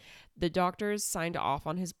 The doctors signed off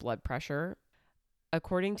on his blood pressure.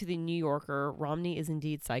 According to the New Yorker, Romney is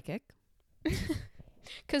indeed psychic.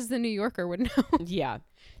 Because the New Yorker would know. Yeah.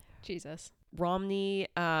 Jesus. Romney,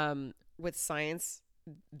 with science,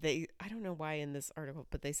 I don't know why in this article,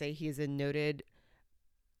 but they say he is a noted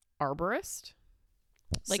arborist.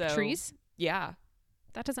 Like trees? Yeah.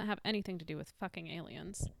 That doesn't have anything to do with fucking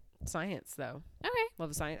aliens. Science, though. Okay. Love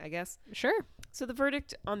of science, I guess. Sure. So the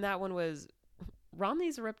verdict on that one was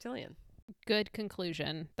Romney's a reptilian. Good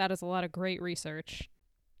conclusion. That is a lot of great research.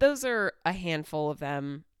 Those are a handful of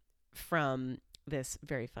them from this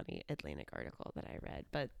very funny Atlantic article that I read.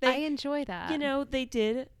 But I enjoy that. You know, they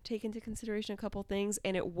did take into consideration a couple things,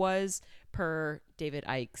 and it was per David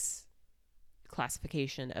Icke's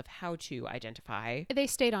classification of how to identify. They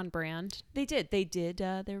stayed on brand. They did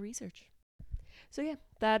their research. So yeah,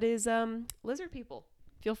 that is lizard people.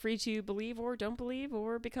 Feel free to believe or don't believe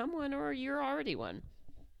or become one, or you're already one.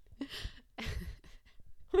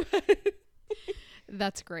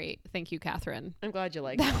 That's great. Thank you, Catherine. I'm glad you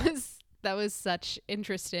like that. That was such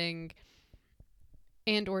interesting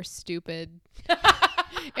and or stupid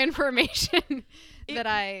information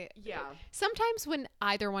that yeah. Sometimes when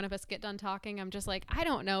either one of us get done talking, I'm just like, I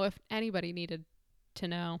don't know if anybody needed to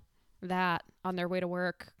know that on their way to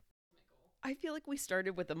work. I feel like we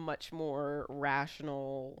started with a much more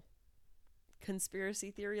rational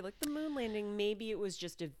conspiracy theory, like the moon landing. Maybe it was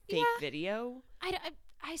just a fake video.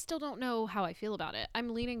 I still don't know how I feel about it.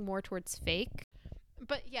 I'm leaning more towards fake.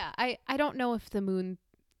 But yeah, I don't know if the moon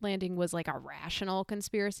landing was like a rational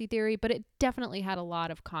conspiracy theory, but it definitely had a lot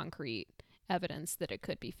of concrete evidence that it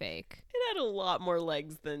could be fake. It had a lot more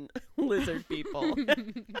legs than lizard people.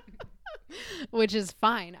 Which is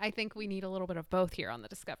fine. I think we need a little bit of both here on the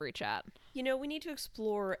Discovery Chat. You know, we need to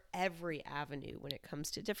explore every avenue when it comes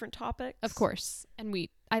to different topics. Of course. And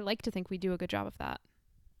I like to think we do a good job of that.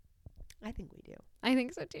 I think we do. I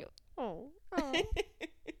think so too. Oh.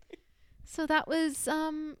 So that was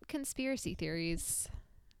conspiracy theories.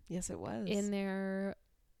 Yes, it was.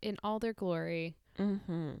 In all their glory.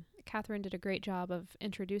 Mm-hmm. Catherine did a great job of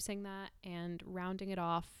introducing that and rounding it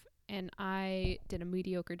off. And I did a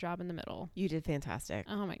mediocre job in the middle. You did fantastic.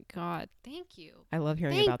 Oh my God. Thank you. I love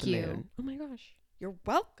hearing about the moon. Oh my gosh. You're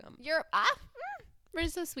welcome. We're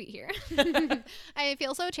so sweet here. I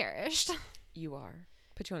feel so cherished. You are.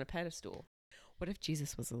 Put you on a pedestal. What if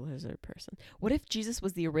Jesus was a lizard person? What if Jesus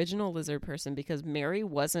was the original lizard person because Mary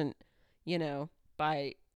wasn't,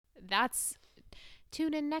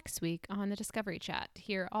 Tune in next week on the Discovery Chat to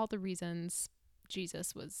hear all the reasons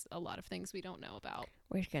Jesus was a lot of things we don't know about.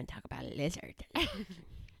 We're going to talk about lizards.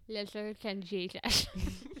 Lizards and Jesus.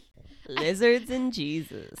 Lizards and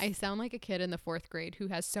Jesus. I sound like a kid in the 4th grade who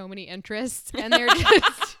has so many interests and they're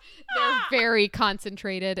very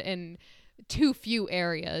concentrated in too few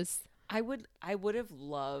areas. I would have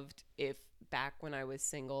loved if back when I was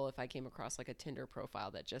single, if I came across like a Tinder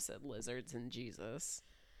profile that just said lizards and Jesus.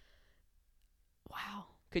 Wow.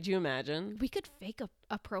 Could you imagine? We could fake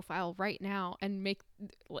a profile right now and make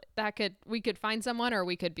we could find someone or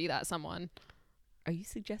we could be that someone. Are you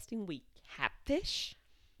suggesting we catfish?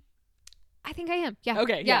 I think I am. Yeah.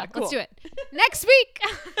 Okay. Yeah. Cool. Let's do it. Next week.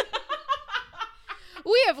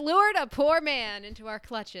 We have lured a poor man into our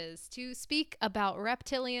clutches to speak about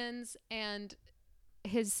reptilians and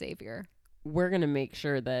his savior. We're going to make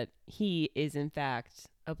sure that he is, in fact,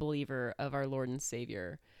 a believer of our Lord and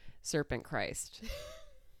Savior, Serpent Christ.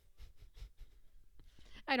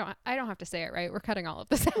 I don't have to say it, right? We're cutting all of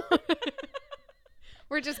this out.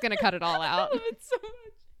 We're just going to cut it all out. I love it so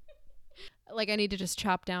much. Like, I need to just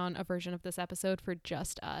chop down a version of this episode for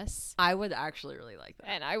just us. I would actually really like that.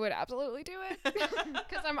 And I would absolutely do it.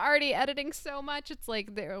 Because I'm already editing so much. It's like,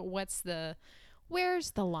 where's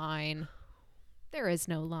the line? There is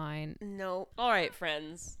no line. No. All right,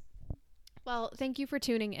 friends. Well, thank you for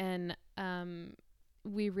tuning in.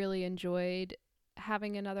 We really enjoyed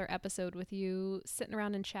having another episode with you, sitting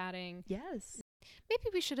around and chatting. Yes. Maybe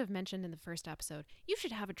we should have mentioned in the first episode, you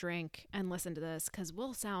should have a drink and listen to this because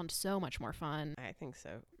we'll sound so much more fun. I think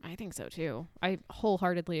so. I think so too. I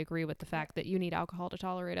wholeheartely agree with the fact that you need alcohol to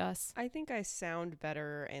tolerate us. I think I sound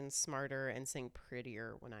better and smarter and sing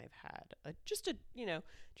prettier when I've had just a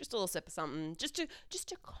little sip of something just to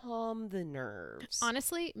calm the nerves.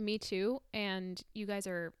 Honestly, me too. And you guys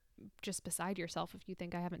are just beside yourself if you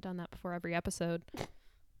think I haven't done that before every episode.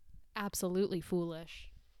 Absolutely foolish.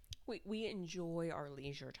 We enjoy our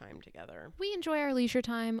leisure time together. We enjoy our leisure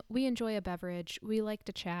time. We enjoy a beverage. We like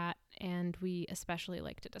to chat, and we especially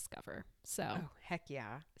like to discover. So, heck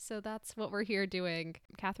yeah. So that's what we're here doing.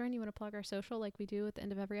 Catherine, you want to plug our social like we do at the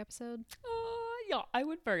end of every episode? Yeah, I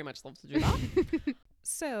would very much love to do that.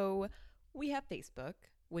 So we have Facebook,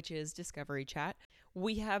 which is Discovery Chat.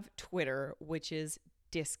 We have Twitter, which is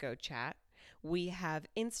Disco Chat. We have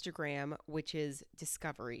Instagram, which is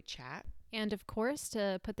Discovery Chat. And of course,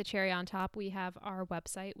 to put the cherry on top, we have our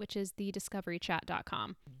website, which is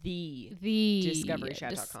thediscoverychat.com. The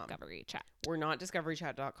discoverychat.com. Discovery Chat. We're not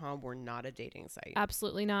discoverychat.com. We're not a dating site.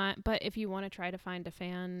 Absolutely not. But if you want to try to find a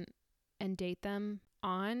fan and date them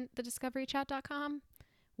on the discoverychat.com,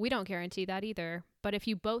 we don't guarantee that either. But if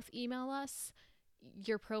you both email us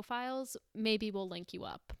your profiles, maybe we'll link you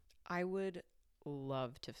up. I would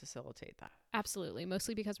love to facilitate that. Absolutely.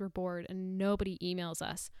 Mostly because we're bored and nobody emails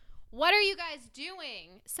us. What are you guys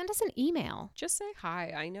doing? Send us an email. Just say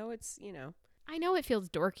hi. I know it's, I know it feels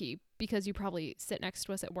dorky because you probably sit next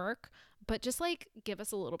to us at work, but just like give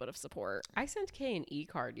us a little bit of support. I sent Kay an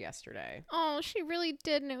e-card yesterday. Oh, she really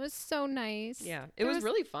did. And it was so nice. Yeah. It was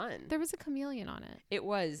really fun. There was a chameleon on it. It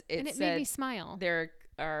was. And it made me smile. There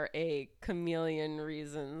are a chameleon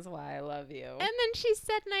reasons why I love you. And then she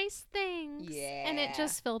said nice things. Yeah. And it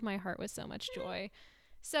just filled my heart with so much joy.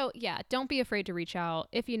 So, yeah, don't be afraid to reach out.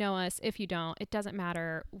 If you know us, if you don't, it doesn't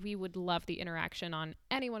matter. We would love the interaction on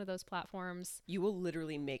any one of those platforms. You will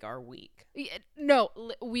literally make our week. No,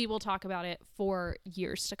 we will talk about it for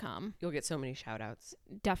years to come. You'll get so many shout outs.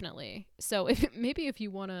 Definitely. So, maybe if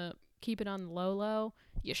you want to keep it on the low,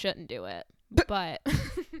 you shouldn't do it. But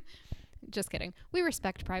just kidding. We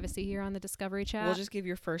respect privacy here on the Discovery Chat. We'll just give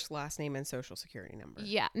your first, last name, and social security number.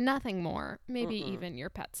 Yeah, nothing more. Maybe even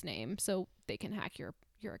your pet's name so they can hack your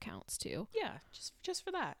accounts too. Yeah, just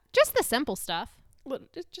for that. Just the simple stuff.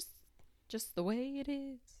 Just the way it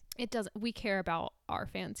is. It doesn't. We care about our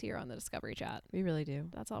fans here on the Discovery Chat. We really do.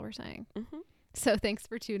 That's all we're saying. Mm-hmm. So thanks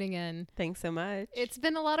for tuning in. Thanks so much. It's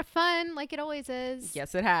been a lot of fun, like it always is.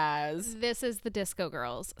 Yes, it has. This is the Disco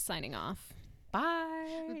Girls signing off.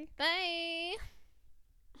 Bye. Bye.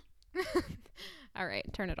 All right,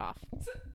 turn it off.